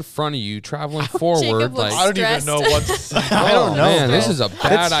motor in front of you, traveling forward. Jacob Like, looks I don't even know what to say. I don't know. Man, bro. this is a That's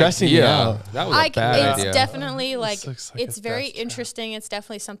bad stressing me idea. out. That was a bad It's idea. definitely like, looks like it's a very death trap. interesting. It's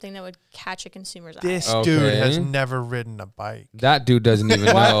definitely something that would catch a consumer's eye. This dude has Okay. never ridden a bike. That dude doesn't even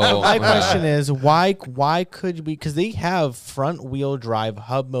know. My question is, why could we, because they have front wheel drive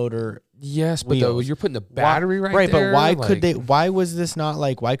hub motor. Yes, but though, wheels. you're putting the battery right Right, there. but why like- could they? Why was this not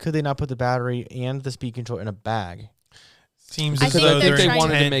like? Why could they not put the battery and the speed control in a bag? Seems I as think though they're their trying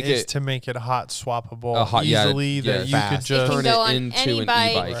wanted to intent make is it to make it hot swappable a hot- yeah, easily yeah, that you fast. could just turn go it on into any an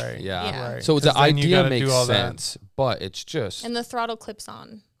bike. e-bike? Right, Yeah. yeah. Right. So the 'Cause then you idea gotta makes do all that. sense, but it's just And the throttle clips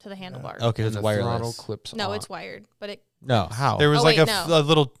on to the handlebar. Okay, and it's the throttle wireless. clips No, on. it's wired, but it. No, how? There was Oh, like wait, a, no. a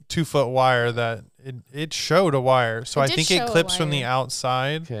little 2-foot wire that it showed a wire. So It I did think show it a clips from the wire.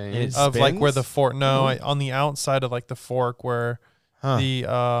 outside And Okay. it of like where the spins? fork. No, on the outside of like the fork where Huh. the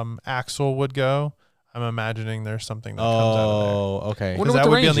axle would go. I'm imagining there's something that comes out of there. Oh, okay. Wonder that what the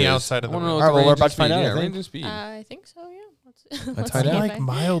would be on range the is. outside of I the wanna know wheel. what Alright, the well, we're range about of to find speed- out, yeah, I think. range of speed. I think so. Yeah. Let's find see out. I'm if like I-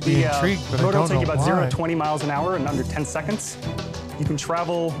 mildly The intrigued, but I motor will don't take you know about 0 why. to 20 miles an hour in under 10 seconds. You can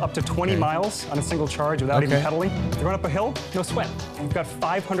travel up to 20 miles on a single charge without even Okay. pedaling. You're going up a hill, no sweat. You've got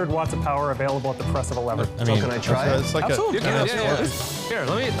 500 watts of power available at the press of a lever. I mean, Can I try it? It's like Absolutely. You can, yeah. Here,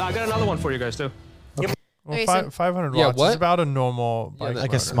 I got another one for you guys too. well, Okay, so- 500 Yeah, watts what? is about a normal bike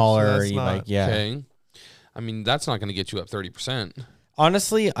like motor, a so smaller that's e-bike. not- Yeah. Okay. I mean, that's not going to get you up 30%.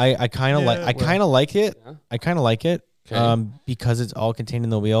 Honestly, I kind of Yeah, like. it I would. kind of like it. Yeah. I kind of like it. Okay. Because it's all contained in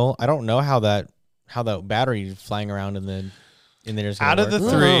the wheel. I don't know how that battery is flying around in the Out of the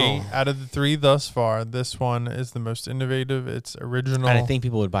work. three, out of the three thus far, this one is the most innovative. It's original. and I think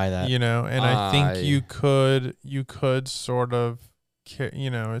people would buy that. you know, and I think you could sort of, you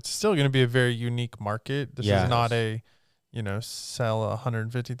know, it's still going to be a very unique market. This Yes. is not a, you know, sell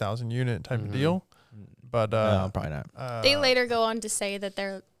 150,000 unit type of deal. But no, probably not. They later go on to say that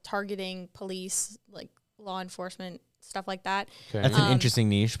they're targeting police, like law enforcement, stuff like that. Okay. That's an interesting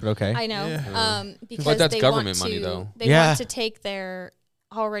niche, but okay. I know, Yeah. because But that's they government want money, to, though. They Yeah. want to take the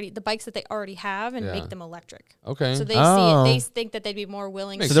bikes that they already have and Yeah. make them electric. Okay. So they Oh. see it. They think that they'd be more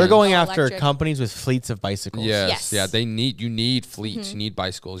willing. Makes So to they're sense. going go after electric. companies with fleets of bicycles. Yes. Yes. Yeah. You need fleets. You need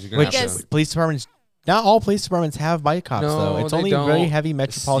bicycles. You're gonna Which have Because- to. police departments, not all police departments have bike cops though. It's they only don't. very heavy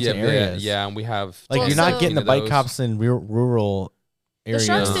metropolitan yeah, areas. Yeah, and we have Like Well, you're not so- getting the bike those. cops in rural The areas.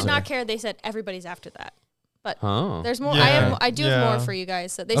 Sharks did or- not care. They said everybody's after that. But Huh. there's more. Yeah. I do have more for you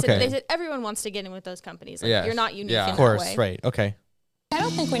guys. So they Okay. said everyone wants to get in with those companies. Like, Yes. you're not unique Yeah. in Of course, that way. right? Okay. I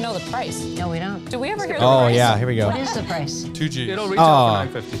don't think we know the price. No, we don't. Do we ever hear the Oh price? yeah, here we go. What is the price? 2G. It'll retail Oh.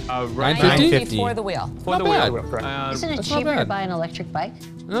 for $950. Right 950? $950 for the wheel. For the bad. wheel. Isn't it That's not cheaper to bad. buy an electric bike?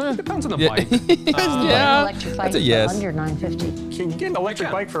 It depends on the Yeah. bike. Yeah. Electric bike That's a yes. for under $950. You can get an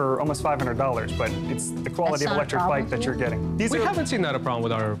electric bike for almost $500, but it's the quality That's of not a electric problem bike that for you're you? getting. These We are haven't seen that a problem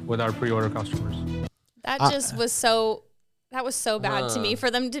with our pre-order customers. That just was so. That was so bad to me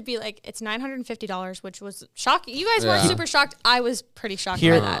for them to be like, it's $950, which was shocking. You guys weren't Yeah. super shocked. I was pretty shocked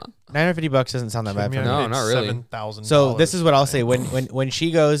Here, by that. $950 doesn't sound that bad for me. No, not really. $7,000. So this is what I'll say when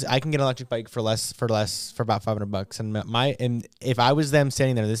she goes, I can get an electric bike for about $500, and if I was them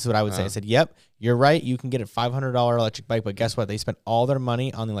standing there, this is what I would say. I said, "Yep, you're right. You can get a $500 electric bike, but guess what? They spent all their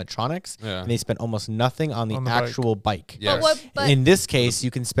money on the electronics, Yeah. and they spent almost nothing on the On the bike. actual bike. Yes. In this case, you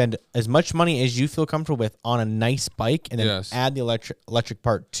can spend as much money as you feel comfortable with on a nice bike, and then Yes. add the electric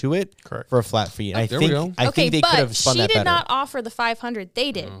part to it Correct. for a flat fee. And There we go. I think they could have but spun she that did better. not offer the 500.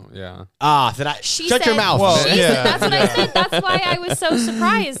 They did. Yeah. She shut your said- mouth. Well, She yeah. said- that's what I said. That's why I was so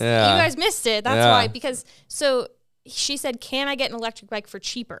surprised. Yeah. You guys missed it. That's Yeah. why. Because so she said, "Can I get an electric bike for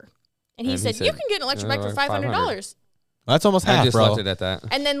cheaper?" And he And he said, said, "You can get an electric bike for like $500." That's almost half, I just bro. left it at that.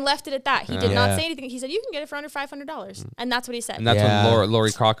 And then left it at that. He did not say anything. He said, you can get it for under $500. And that's what he said. And that's when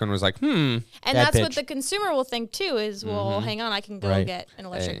Lori Cochran was like, And that's what the consumer will think too is, well, hang on, I can go get an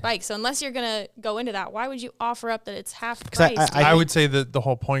electric bike. So unless you're going to go into that, why would you offer up that it's half price? I would say that the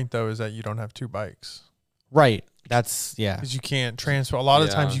whole point, though, is that you don't have two bikes. Right. That's, Because you can't transport. A lot of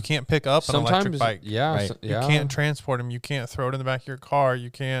times you can't pick up an electric bike. Yeah. Right. You can't transport them. You can't throw it in the back of your car. You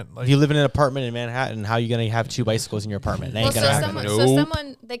can't. Like, if you live in an apartment in Manhattan, how are you going to have two bicycles in your apartment? That ain't gonna happen. So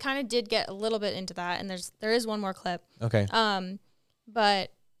someone, they kind of did get a little bit into that, and there is one more clip. Okay.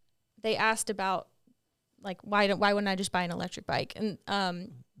 But they asked about, like, why wouldn't I just buy an electric bike? And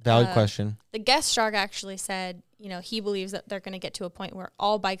valid question. The guest shark actually said, he believes that they're going to get to a point where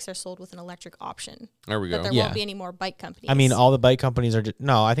all bikes are sold with an electric option. There we go. That there won't be any more bike companies. I mean, all the bike companies are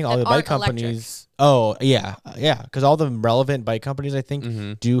I think all the bike companies. Oh, yeah. Yeah. Because all the relevant bike companies, I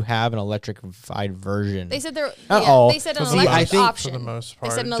think, do have an electrified version. They said they're. They said an electric option. For the most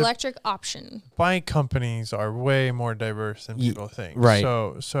part. They said an electric option. Bike companies are way more diverse than people think. Right.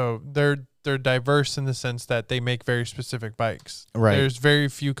 So they're diverse in the sense that they make very specific bikes. Right. There's very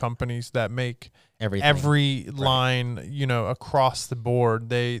few companies that make every line, across the board.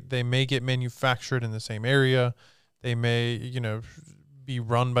 They may get manufactured in the same area. They may, be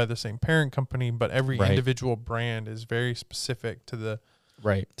run by the same parent company, but every individual brand is very specific to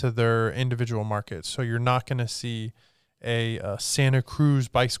their individual markets. So you're not going to see a Santa Cruz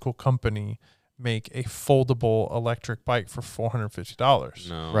bicycle company make a foldable electric bike for $450.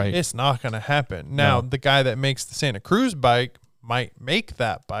 No. Right. It's not going to happen. Now, the guy that makes the Santa Cruz bike might make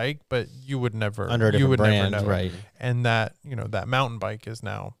that bike, but you would never under a different brand, never know. right? And that that mountain bike is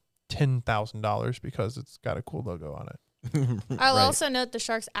now $10,000 because it's got a cool logo on it. I'll also note the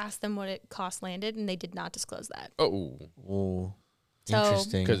Sharks asked them what it cost landed, and they did not disclose that. Oh,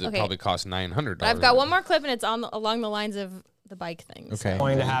 interesting. Because it probably cost $900. But I've got one more clip, and it's along the lines of the bike thing. Okay.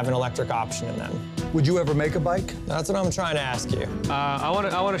 Going to have an electric option in them. Would you ever make a bike? That's what I'm trying to ask you. I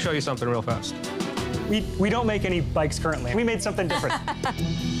want to show you something real fast. We don't make any bikes currently. We made something different.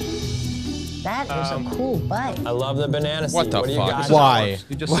 That is a cool bike. I love the banana seat. What the do you fuck? got? Why?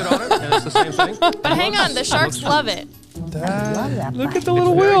 You just sit on it, and it's the same thing. But hang on, the Sharks love it. I love that Look bike. at the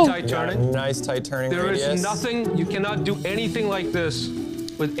little wheel. Tight turning. Nice tight turning There radius. is nothing, you cannot do anything like this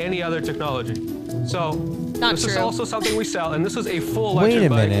with any other technology. So this is also something we sell, and this is a full electric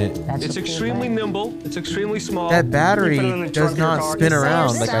bike. Wait a minute. It's extremely nimble. It's extremely small. That battery does not spin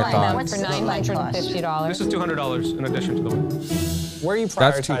around like I thought. What's $950? This is $200 in addition to the wheel. Where are you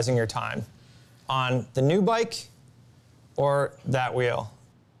prioritizing your time? On the new bike or that wheel?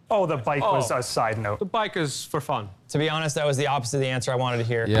 Oh, the bike was a side note. The bike is for fun. To be honest, that was the opposite of the answer I wanted to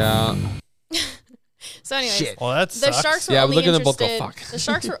hear. Yeah. So anyways, Shit. Well, that the sucks. Sharks were Yeah, I was only looking at the book, interested. go, fuck. The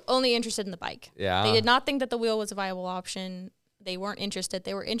Sharks were only interested in the bike. Yeah. They did not think that the wheel was a viable option. They weren't interested.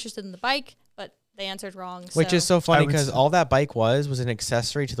 They were interested in the bike, but they answered wrong. Which is so funny I would because s- all that bike was an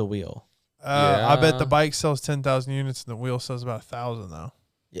accessory to the wheel. I bet the Yeah. bike sells 10,000 units and the wheel sells about 1,000 though.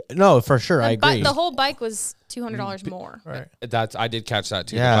 Yeah, no, for sure, I agree. The whole bike was $200 more. Right. I did catch that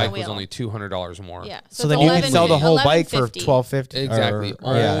too. Yeah. The bike was Wheel. only $200 more. Yeah. So then you can sell the whole bike for $11.50. $1,250. Exactly.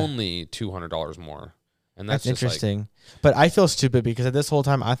 or- yeah. Only $200 more. And that's, That's just interesting. But I feel stupid because at this whole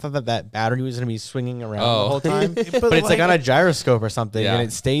time I thought that battery was going to be swinging around the whole time. but it's like on a gyroscope or something, Yeah. and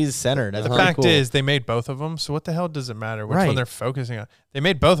it stays centered. That's The pretty fact cool. is, they made both of them. So what the hell does it matter which Right. one they're focusing on? They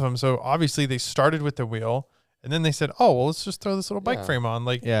made both of them. So obviously they started with the wheel, and then they said, "Oh, well, let's just throw this little bike Yeah. frame on."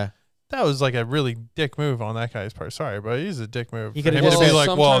 Like, yeah. that was like a really dick move on that guy's part. Sorry, but he's a dick move. He For could've him to just be said, like,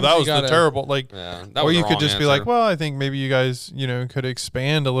 "Well, sometimes that you was the gotta- terrible." Like, Yeah, that or was you the could wrong just be like, answer. "Well, I think maybe you guys, could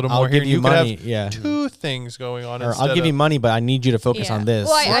expand a little I'll more here. give and you could money, have yeah. two things going on. Or instead I'll give you of- money, but I need you to focus Yeah. on this.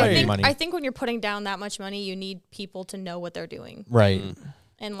 Well, I Give me money. think when you're putting down that much money, you need people to know what they're doing. Right.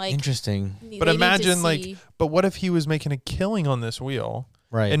 And like Interesting. But they need to imagine see- but what if he was making a killing on this wheel,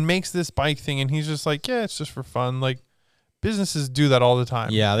 Right. and makes this bike thing, and he's just like, yeah, it's just for fun. Like, businesses do that all the time.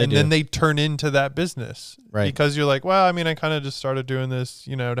 Yeah, they and do. then they turn into that business, Right. Because you're like, well, I mean, I kind of just started doing this,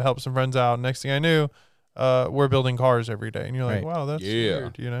 to help some friends out. Next thing I knew, we're building cars every day, and you're like, Right. wow, that's Yeah.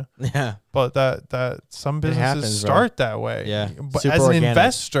 weird, Yeah. But that some It businesses happens, bro. start that way. Yeah. But Super as an organic.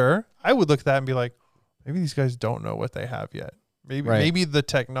 investor, I would look at that and be like, maybe these guys don't know what they have yet. Right. Maybe the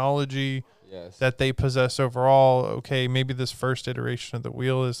technology Yes. that they possess overall. Okay, maybe this first iteration of the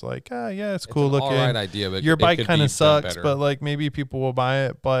wheel is like, yeah, it's cool an looking. alright idea, but your it bike could kind be of done sucks, better. but like maybe people will buy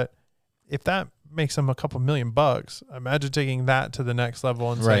it. But if that makes them a couple $1,000,000, imagine taking that to the next level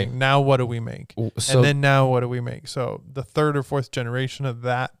and Right. saying, now what do we make? So- And then now what do we make? So the third or fourth generation of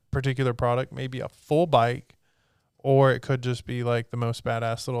that particular product may be a full bike or it could just be like the most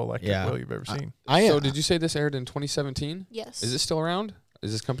badass little electric wheel you've ever seen. So did you say this aired in 2017? Yes. Is it still around?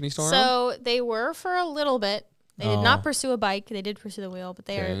 Is this company still around? So they were for a little bit. They did not pursue a bike. They did pursue the wheel, but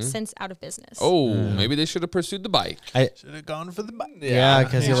they are since out of business. Oh, maybe they should have pursued the bike. Should have gone for the bike. Yeah,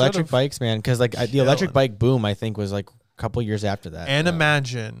 because the electric bikes, man. Because like the electric bike boom, I think was like a couple years after that. And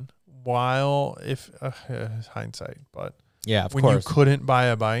imagine if hindsight, but of when course. you couldn't buy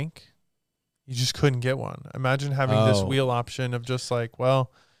a bike, you just couldn't get one. Imagine having this wheel option of just like,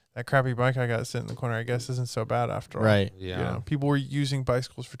 well, that crappy bike I got sitting in the corner, I guess isn't so bad after all. Right. Yeah. You know, people were using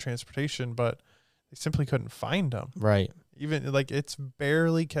bicycles for transportation, but they simply couldn't find them. Right. Even like it's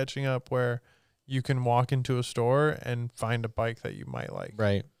barely catching up where you can walk into a store and find a bike that you might like.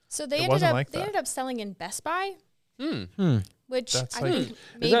 Right. So they ended up selling in Best Buy. Which That's I like, think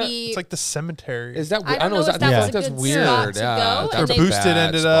maybe it's like the cemetery. Is that I don't know if that's weird. spot to go, Where and they- Boosted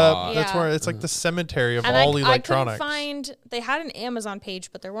ended up. That's Yeah. where it's like the cemetery of And all I electronics. couldn't find. They had an Amazon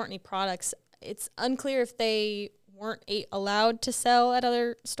page, but there weren't any products. It's unclear if they weren't allowed to sell at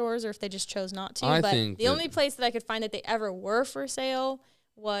other stores or if they just chose not to. I but think the only place that I could find that they ever were for sale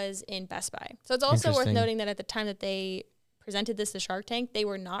was in Best Buy. So it's also worth Interesting. noting that at the time that they presented this to Shark Tank, they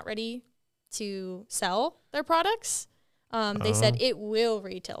were not ready to sell their products. They said it will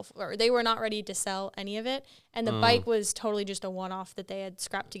retail, or they were not ready to sell any of it. And the bike was totally just a one-off that they had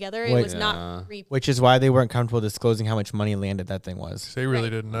scrapped together. It was not Which is why they weren't comfortable disclosing how much money landed that thing was. They really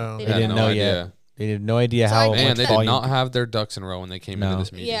didn't know. They didn't know yet. They had no idea how much And they did volume. not have their ducks in a row when they came into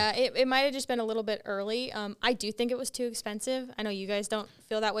this meeting. Yeah, it might have just been a little bit early. I do think it was too expensive. I know you guys don't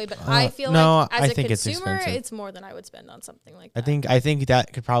feel that way, but I feel like as a consumer, it's more than I would spend on something like that. I think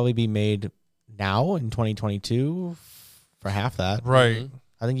that could probably be made now in 2022 for half that. Right.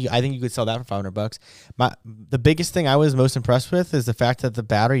 I think you could sell that for $500. The biggest thing I was most impressed with is the fact that the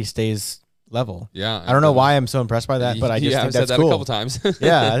battery stays level. Yeah. I don't know why I'm so impressed by that, but I just think I've that's said that cool. a couple times.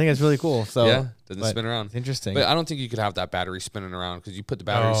 Yeah, I think it's really cool. So doesn't spin around. It's interesting. But I don't think you could have that battery spinning around because you put the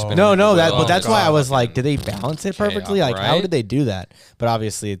battery spinning. No, but that's why I was like, did they balance it perfectly? Chaos, Like, how right? did they do that? But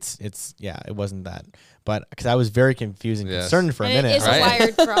obviously, it wasn't that. But because I was very confused and concerned for a minute. It is a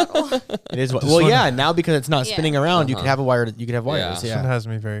wired throttle. It is. Well, yeah. Now because it's not spinning around, you could have a wired. You could have wires. This one has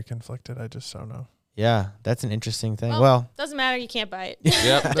me very conflicted. I just so know. Yeah, that's an interesting thing. Well, doesn't matter. You can't buy it. Yep,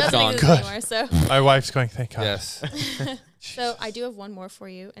 It that's doesn't gone. exist anymore. So My wife's going, thank God. Yes. So I do have one more for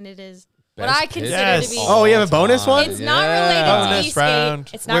you, and it is what Best I consider Yes. to be. Oh, you have a bonus one? It's not related to Bonus Eastgate. round.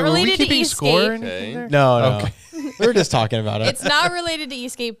 It's not Wait, were we related to keeping score or Eastgate. anything there? No. Okay. We were just talking about it. It's not related to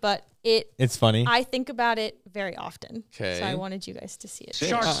Eastgate, but It's funny. I think about it very often. Okay. So I wanted you guys to see it.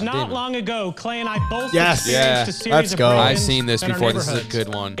 Sharks, not Damon. long ago, Clay and I both Yes. experienced Yeah. a series Let's of go. break-ins I've seen this in our before. This is a neighborhoods.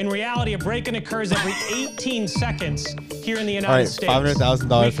 good one. In reality, a break-in occurs every 18 seconds here in the United All right, States.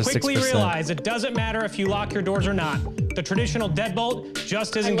 $500,000 for We quickly 6%. realize it doesn't matter if you lock your doors or not. The traditional deadbolt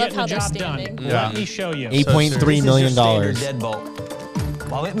just isn't love getting how the they're job done. standing. Yeah. Let me show you. $8.3 million. Deadbolt.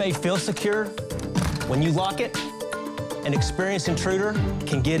 While it may feel secure, when you lock it, an experienced intruder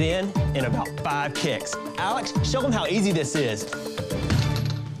can get in about 5 kicks. Alex, show them how easy this is.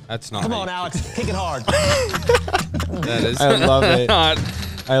 That's not. Come how on, you- Alex, kick it hard. That is. I love it. not-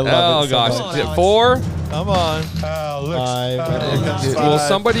 I love Oh it. so gosh. much. Is it 4? Come on. Will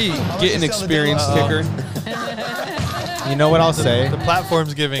somebody get an experienced kicker? You know what I'll say? The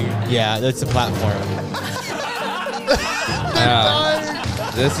platform's giving. Yeah, that's a platform.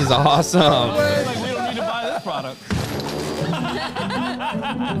 Yeah. This is awesome. Like we don't need to buy this product.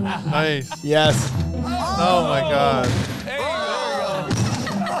 Nice. Yes. Oh my God.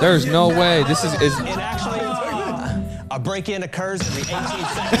 There's no way. This is And actually, a break-in occurs every 18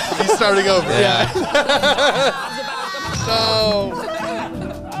 seconds. He's starting over. yeah. No.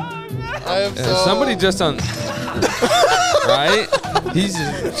 I am so. Somebody just on. Right? He's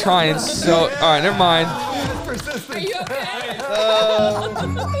just trying so. All right, never mind. Are you okay?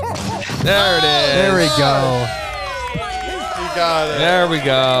 There it is. There we go. You got it. There we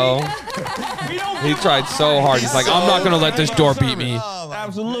go. He tried so hard. He's like, I'm not gonna let this door beat me.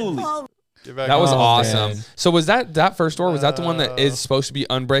 Absolutely. Get back That was on. awesome. man. So was that first door? Was that the one that is supposed to be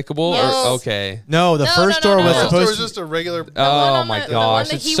unbreakable? Yes. Or okay. No, the first door was First door supposed was to. just a regular. Oh my The one gosh,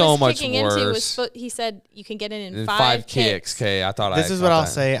 that it's he so was much kicking into worse. was he said you can get in And 5 kicks. Okay, I thought. This is what I'll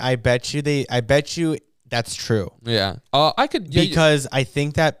say. I bet you that's true. Yeah. I could Because I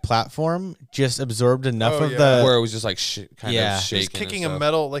think that platform just absorbed enough Oh, of yeah. the. where it was just like kind Yeah. of shaking. He's kicking and a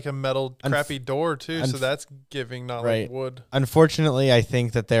stuff. metal crappy door too, so that's giving, not Right. like wood. Unfortunately, I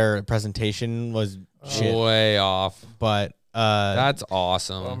think that their presentation was shit. way off. But That's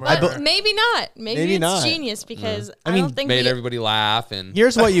awesome. Maybe not. Maybe it's not. genius because I mean, don't think made everybody laugh. And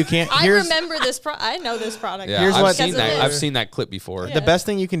here's what you can't. I remember this. I know this product. Yeah, Here's I've seen that. I've seen that clip before. The best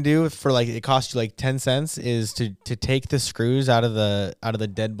thing you can do for like it costs you like 10 cents is to take the screws out of the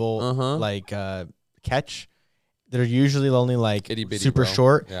deadbolt like catch. They're usually only like super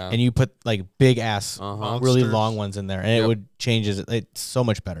short, and you put like big ass, really long ones in there, and it would change it. It's so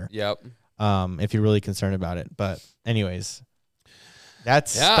much better. Yep. If you're really concerned about it, but anyways, that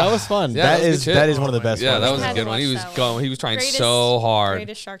was fun. Yeah, that is one of the best. Yeah, ones. that was a good one. He was going. He was trying so hard.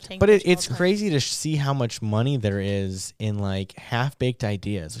 But it's crazy to see how much money there is in like half baked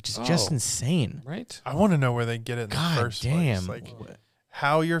ideas, which is just insane. Right. I want to know where they get it in the first damn. place. Like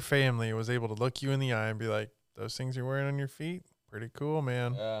how your family was able to look you in the eye and be like, "Those things you're wearing on your feet, pretty cool,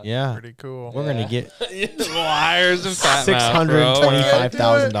 man. Yeah, pretty cool." We're gonna get liars and fat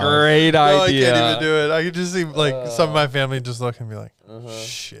 $625,000. Great No, idea. I can't even do it. I could just see like some of my family just look and be like,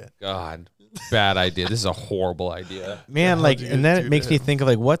 "Shit, God, bad idea. This is a horrible idea." Man, like, and then it makes me think of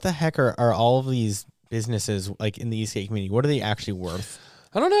like, what the heck are all of these businesses like in the Eastgate community? What are they actually worth?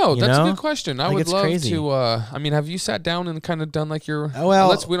 I don't know. You That's know? a good question. I Like, would it's love crazy. to. I mean, have you sat down and kind of done like your?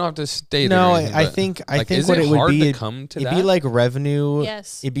 Well, we don't have to state. No, it or anything, I but, think like, I is think what it it would hard be, to it'd come to be that? like revenue.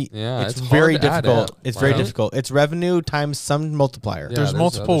 Yes. It'd be Yeah, it's it's very hard to add difficult. up. It's very Wow. difficult. It's revenue times some multiplier. Yeah, there's there's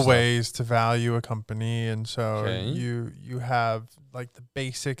multiple other stuff. ways to value a company, and so Okay. you have like the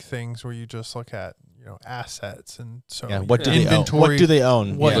basic things where you just look at assets, and so Yeah, what do they own? inventory. What do they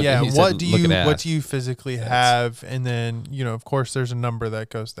own? What, Yeah. He said what do look you at what assets. do you physically have, and then of course there's a number that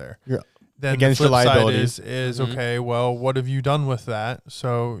goes there. Then against the your flip side liabilities. is okay. Well, what have you done with that?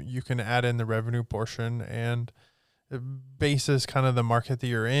 So you can add in the revenue portion and basis kind of the market that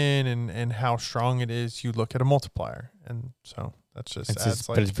you're in and how strong it is. You look at a multiplier, and so that's just It's adds just-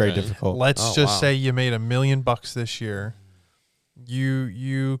 like, but it's very difficult. Let's just say you made $1 million this year.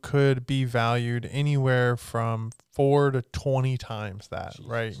 You could be valued anywhere from 4 to 20 times that,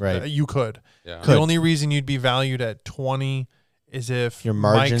 right? Right. You could. Yeah. The only reason you'd be valued at 20 is if Your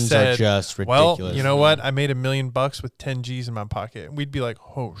Mike margins said, are just well, ridiculous. you know what? I made $1 million with 10 G's in my pocket. We'd be like,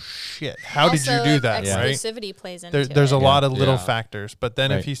 oh shit, how did you Also, do like, that? Right? exclusivity plays into There's it. a lot of little Yeah. factors, but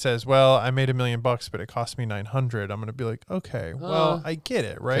then Right. if he says, well, I made $1 million, but it cost me 900, I'm gonna be like, okay, well, I get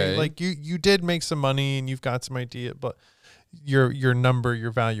it, right? okay. Like you did make some money and you've got some idea, but your number,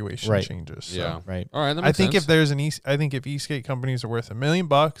 your valuation Right. changes. So Yeah. Right. All right. That I makes think sense. if there's I think if Eastgate companies are worth $1 million,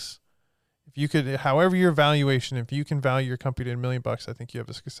 if you could, however your valuation, if you can value your company at $1 million, I think you have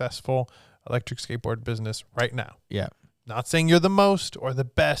a successful electric skateboard business right now. Yeah. Not saying you're the most or the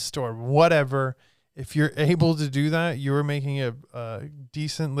best or whatever. If you're able to do that, you're making a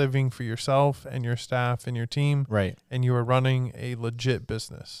decent living for yourself and your staff and your team. Right. And you are running a legit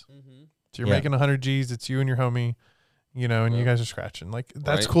business. Mm-hmm. So you're Yeah. making 100 G's. It's you and your homie, and you guys are scratching. Like,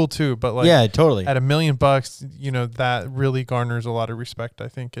 that's Right. cool too. But like, Yeah, totally. at $1 million, that really garners a lot of respect, I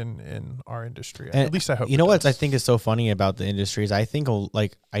think, in our industry. And at least I hope. You know it what I does. think is so funny about the industry is I think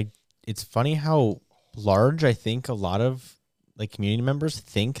it's funny how large I think a lot of like community members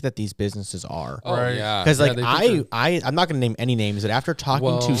think that these businesses are. Oh, Right. yeah. Because Yeah, like they think I'm not going to name any names, but after talking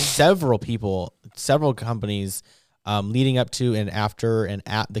Well- to several people, several companies, leading up to and after and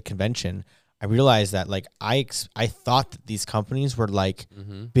at the convention, I realized that like I thought that these companies were like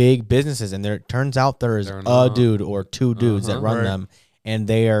big businesses, and it turns out there's They're a not. dude or two dudes that run Right. them, and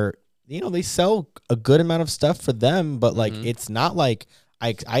they are they sell a good amount of stuff for them, but like it's not like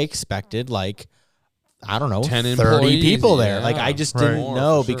I expected like. I don't know, 10 30 employees, people there. Like yeah. I just Right. didn't More,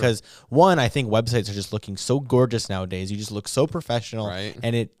 know for sure. because one, I think websites are just looking so gorgeous nowadays. You just look so professional, Right.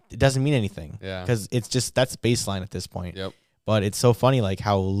 and it doesn't mean anything. Yeah. because it's just that's baseline at this point. Yep. But it's so funny, like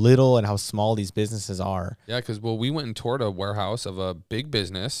how little and how small these businesses are. Yeah, because we went and toured a warehouse of a big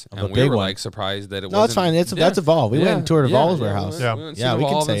business, Of and a we big were one. like surprised that it No, it's wasn't. fine. That's Evolve. We went and toured Evolve's warehouse. We Yeah. went and Yeah, seen we can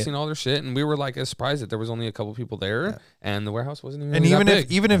Evolve say and it. seen all their shit, and we were like surprised that there was only a couple people there, and the warehouse wasn't even. And really even that if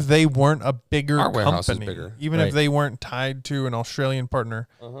big. even if they weren't a bigger Our warehouse is company, bigger. even Right. if they weren't tied to an Australian partner,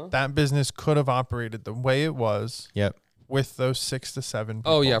 that business could have operated the way it was Yep. with those 6 to 7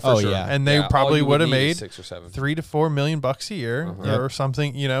 people. Oh yeah, for sure. yeah. And they Yeah, all probably you would have need made is 6 or 7. $3 to $4 million a year Yep. or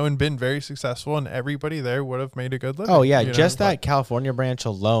something, and been very successful, and everybody there would have made a good living. Oh yeah, you know? just that California branch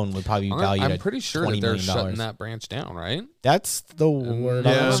alone would probably be valued I'm at pretty sure $20 that they're million. shutting that branch down, right? That's the word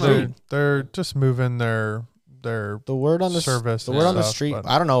on Yeah, the street. they're just moving their The word on the service. The and word on the stuff, street. but-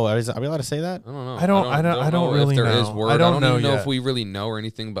 I don't know. Are we allowed to say that? I don't know. I don't know really if there is know. word. I don't know even know yet. if we really know or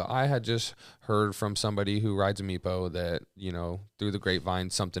anything. But I had just heard from somebody who rides a Meepo that through the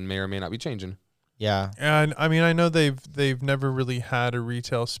grapevine something may or may not be changing. Yeah. And I mean, I know they've never really had a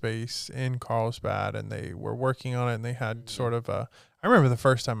retail space in Carlsbad, and they were working on it, and they had sort of a. I remember the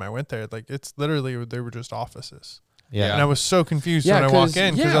first time I went there, like it's literally they were just offices. Yeah. And I was so confused when I walked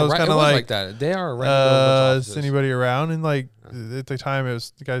in because I was kind of like that. They are is anybody around? And like at the time, it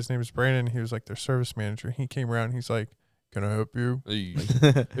was the guy's name was Brandon. He was like their service manager. He came around. He's like, "Can I help you?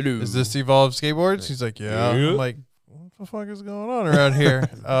 Is this Evolve Skateboards?" He's like, "Yeah." I'm like, what the fuck is going on around here?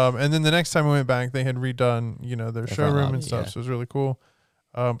 And then the next time we went back, they had redone, their showroom and stuff. So it was really cool.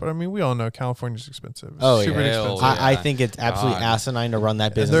 But I mean, we all know California's expensive. It's super expensive. I think it's absolutely asinine to run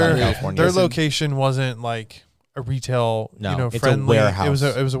that business out of California. Their location wasn't like a retail, it's friendly. a warehouse.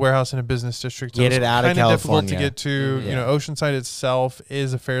 It was a warehouse in a business district. Get it out of California. Difficult to get to. Oceanside itself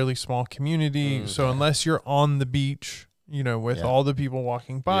is a fairly small community. So unless you're on the beach, with all the people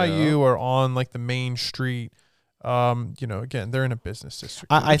walking by you, or on like the main street. Again, they're in a business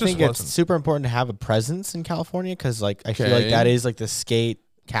district. I think it's super important to have a presence in California because, like, I feel like that is like the skate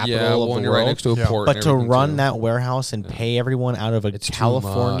capital of the world. Right next to a port. But to run that warehouse and pay everyone out of a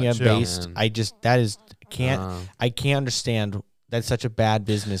California-based, I can't understand. That's such a bad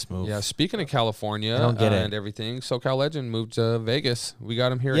business move. Yeah, speaking of California I don't get it. and everything, SoCal Legend moved to Vegas. We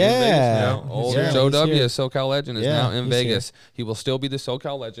got him here in Yeah. Vegas now. Old Yeah, Joe he's W, here. SoCal Legend, is Yeah, now in he's Vegas. here. He will still be the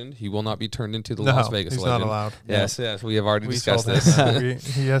SoCal Legend. He will not be turned into the Las Vegas he's Legend. not allowed. Yes, we have already discussed told him this. that.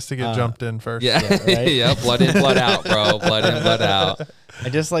 He has to get jumped in first. Yeah, yeah, blood in, blood out, bro. Blood in, blood out. I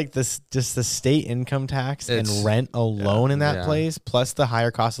just like this, just the state income tax and rent alone in that place, plus the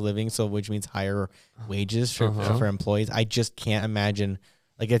higher cost of living, which means higher wages for employees. I just can't imagine.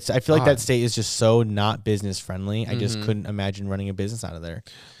 Like I feel like that state is just so not business friendly. I just couldn't imagine running a business out of there.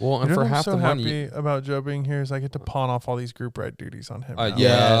 Well, and for half the money, happy about Joe being here is I get to pawn off all these group ride duties on him.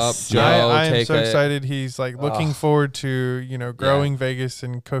 Yes, Joe, I am so excited. He's like looking forward to growing Vegas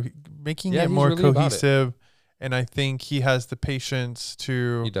and making it more really cohesive. And I think he has the patience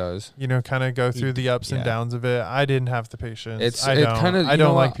to, he does, kind of go through the ups and downs of it. I didn't have the patience. I I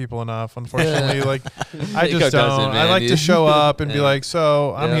don't like people enough, unfortunately. Like, I just don't. I like to show up and be like,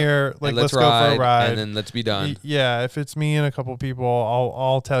 so I'm here. Like, let's go for a ride. And then let's be done. Yeah. If it's me and a couple people,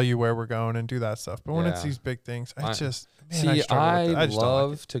 I'll tell you where we're going and do that stuff. But when it's these big things, I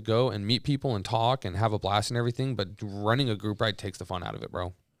love to go and meet people and talk and have a blast and everything. But running a group ride takes the fun out of it,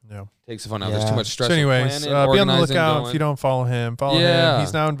 bro. Yeah. Takes the fun out. There's too much stress. So anyways, be on the lookout if you don't follow him. Follow him.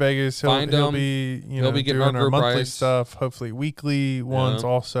 He's now in Vegas. He'll be getting doing our monthly rides. stuff, hopefully weekly ones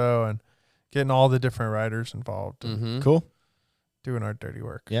also, and getting all the different riders involved. Cool. Doing our dirty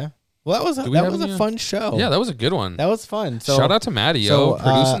work. Yeah. Well, that was a fun show. Yeah, that was a good one. That was fun. So shout out to Maddie,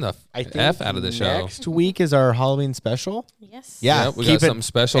 producing the F out of the show. Next week is our Halloween special. Yes. Yeah, we got something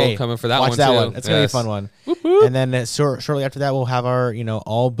special coming for that one watch that too. one. It's gonna be a fun one. And then shortly after that, we'll have our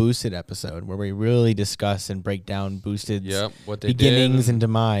all boosted episode where we really discuss and break down boosted what they beginnings did. and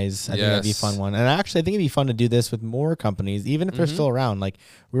demise. I think that'd be a fun one. And actually, I think it'd be fun to do this with more companies, even if they're still around. Like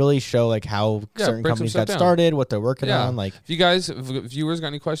really show like how certain companies got started, what they're working on. Like if you guys, viewers, got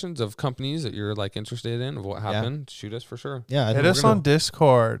any questions of companies that you're like interested in of what happened, shoot us for sure. Yeah, hit us on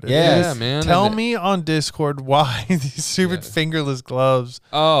Discord. Yeah, man. Tell me on Discord why these stupid fingerless gloves.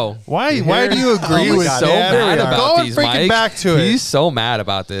 Oh, why do you agree with so that? mad about these, Mike. Back to it. He's so mad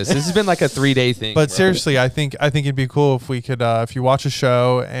about this. This has been like a 3-day thing. But seriously, I think it'd be cool if we could, if you watch a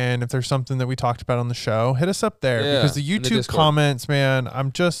show and if there's something that we talked about on the show, hit us up there because the YouTube comments, man,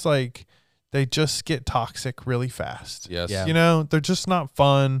 I'm just like, they just get toxic really fast. Yes. Yeah. They're just not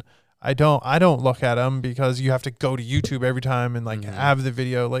fun. I don't look at them because you have to go to YouTube every time and like have the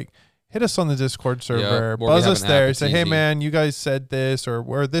video. Like, hit us on the Discord server, buzz us there, say, hey man, you guys said this,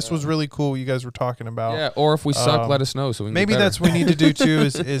 or this was really cool. You guys were talking about. Yeah. Or if we suck, let us know so we can maybe get that's what we need to do too.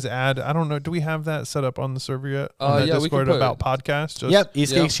 Is add. I don't know. Do we have that set up on the server yet? On the Discord about podcasts. Yep.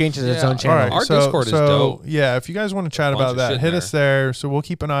 East Exchange has its own channel. All right, our Discord is dope. Yeah. If you guys want to chat about that, hit us there. So we'll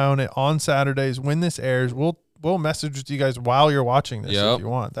keep an eye on it on Saturdays when this airs. We'll message with you guys while you're watching this if you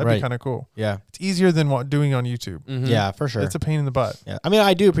want. That'd be kind of cool. Yeah. It's easier than doing on YouTube. Yeah, for sure. It's a pain in the butt. Yeah. I mean,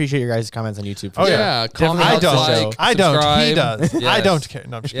 I do appreciate your guys' comments on YouTube. Oh, yeah. Comment, I don't. like, I don't. He does. Yes. I don't care.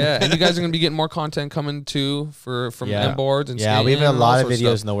 No, I'm just and you guys are going to be getting more content coming too from M boards and yeah, we have a lot of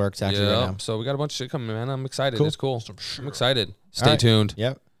videos in the works actually right now. So we got a bunch of shit coming, man. I'm excited. It's cool. I'm excited. Stay right. tuned.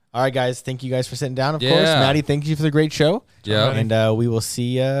 Yep. All right, guys. Thank you guys for sitting down. Of course, Maddie, thank you for the great show. Yeah. And we will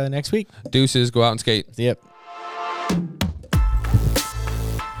see you next week. Deuces. Go out and skate. See ya.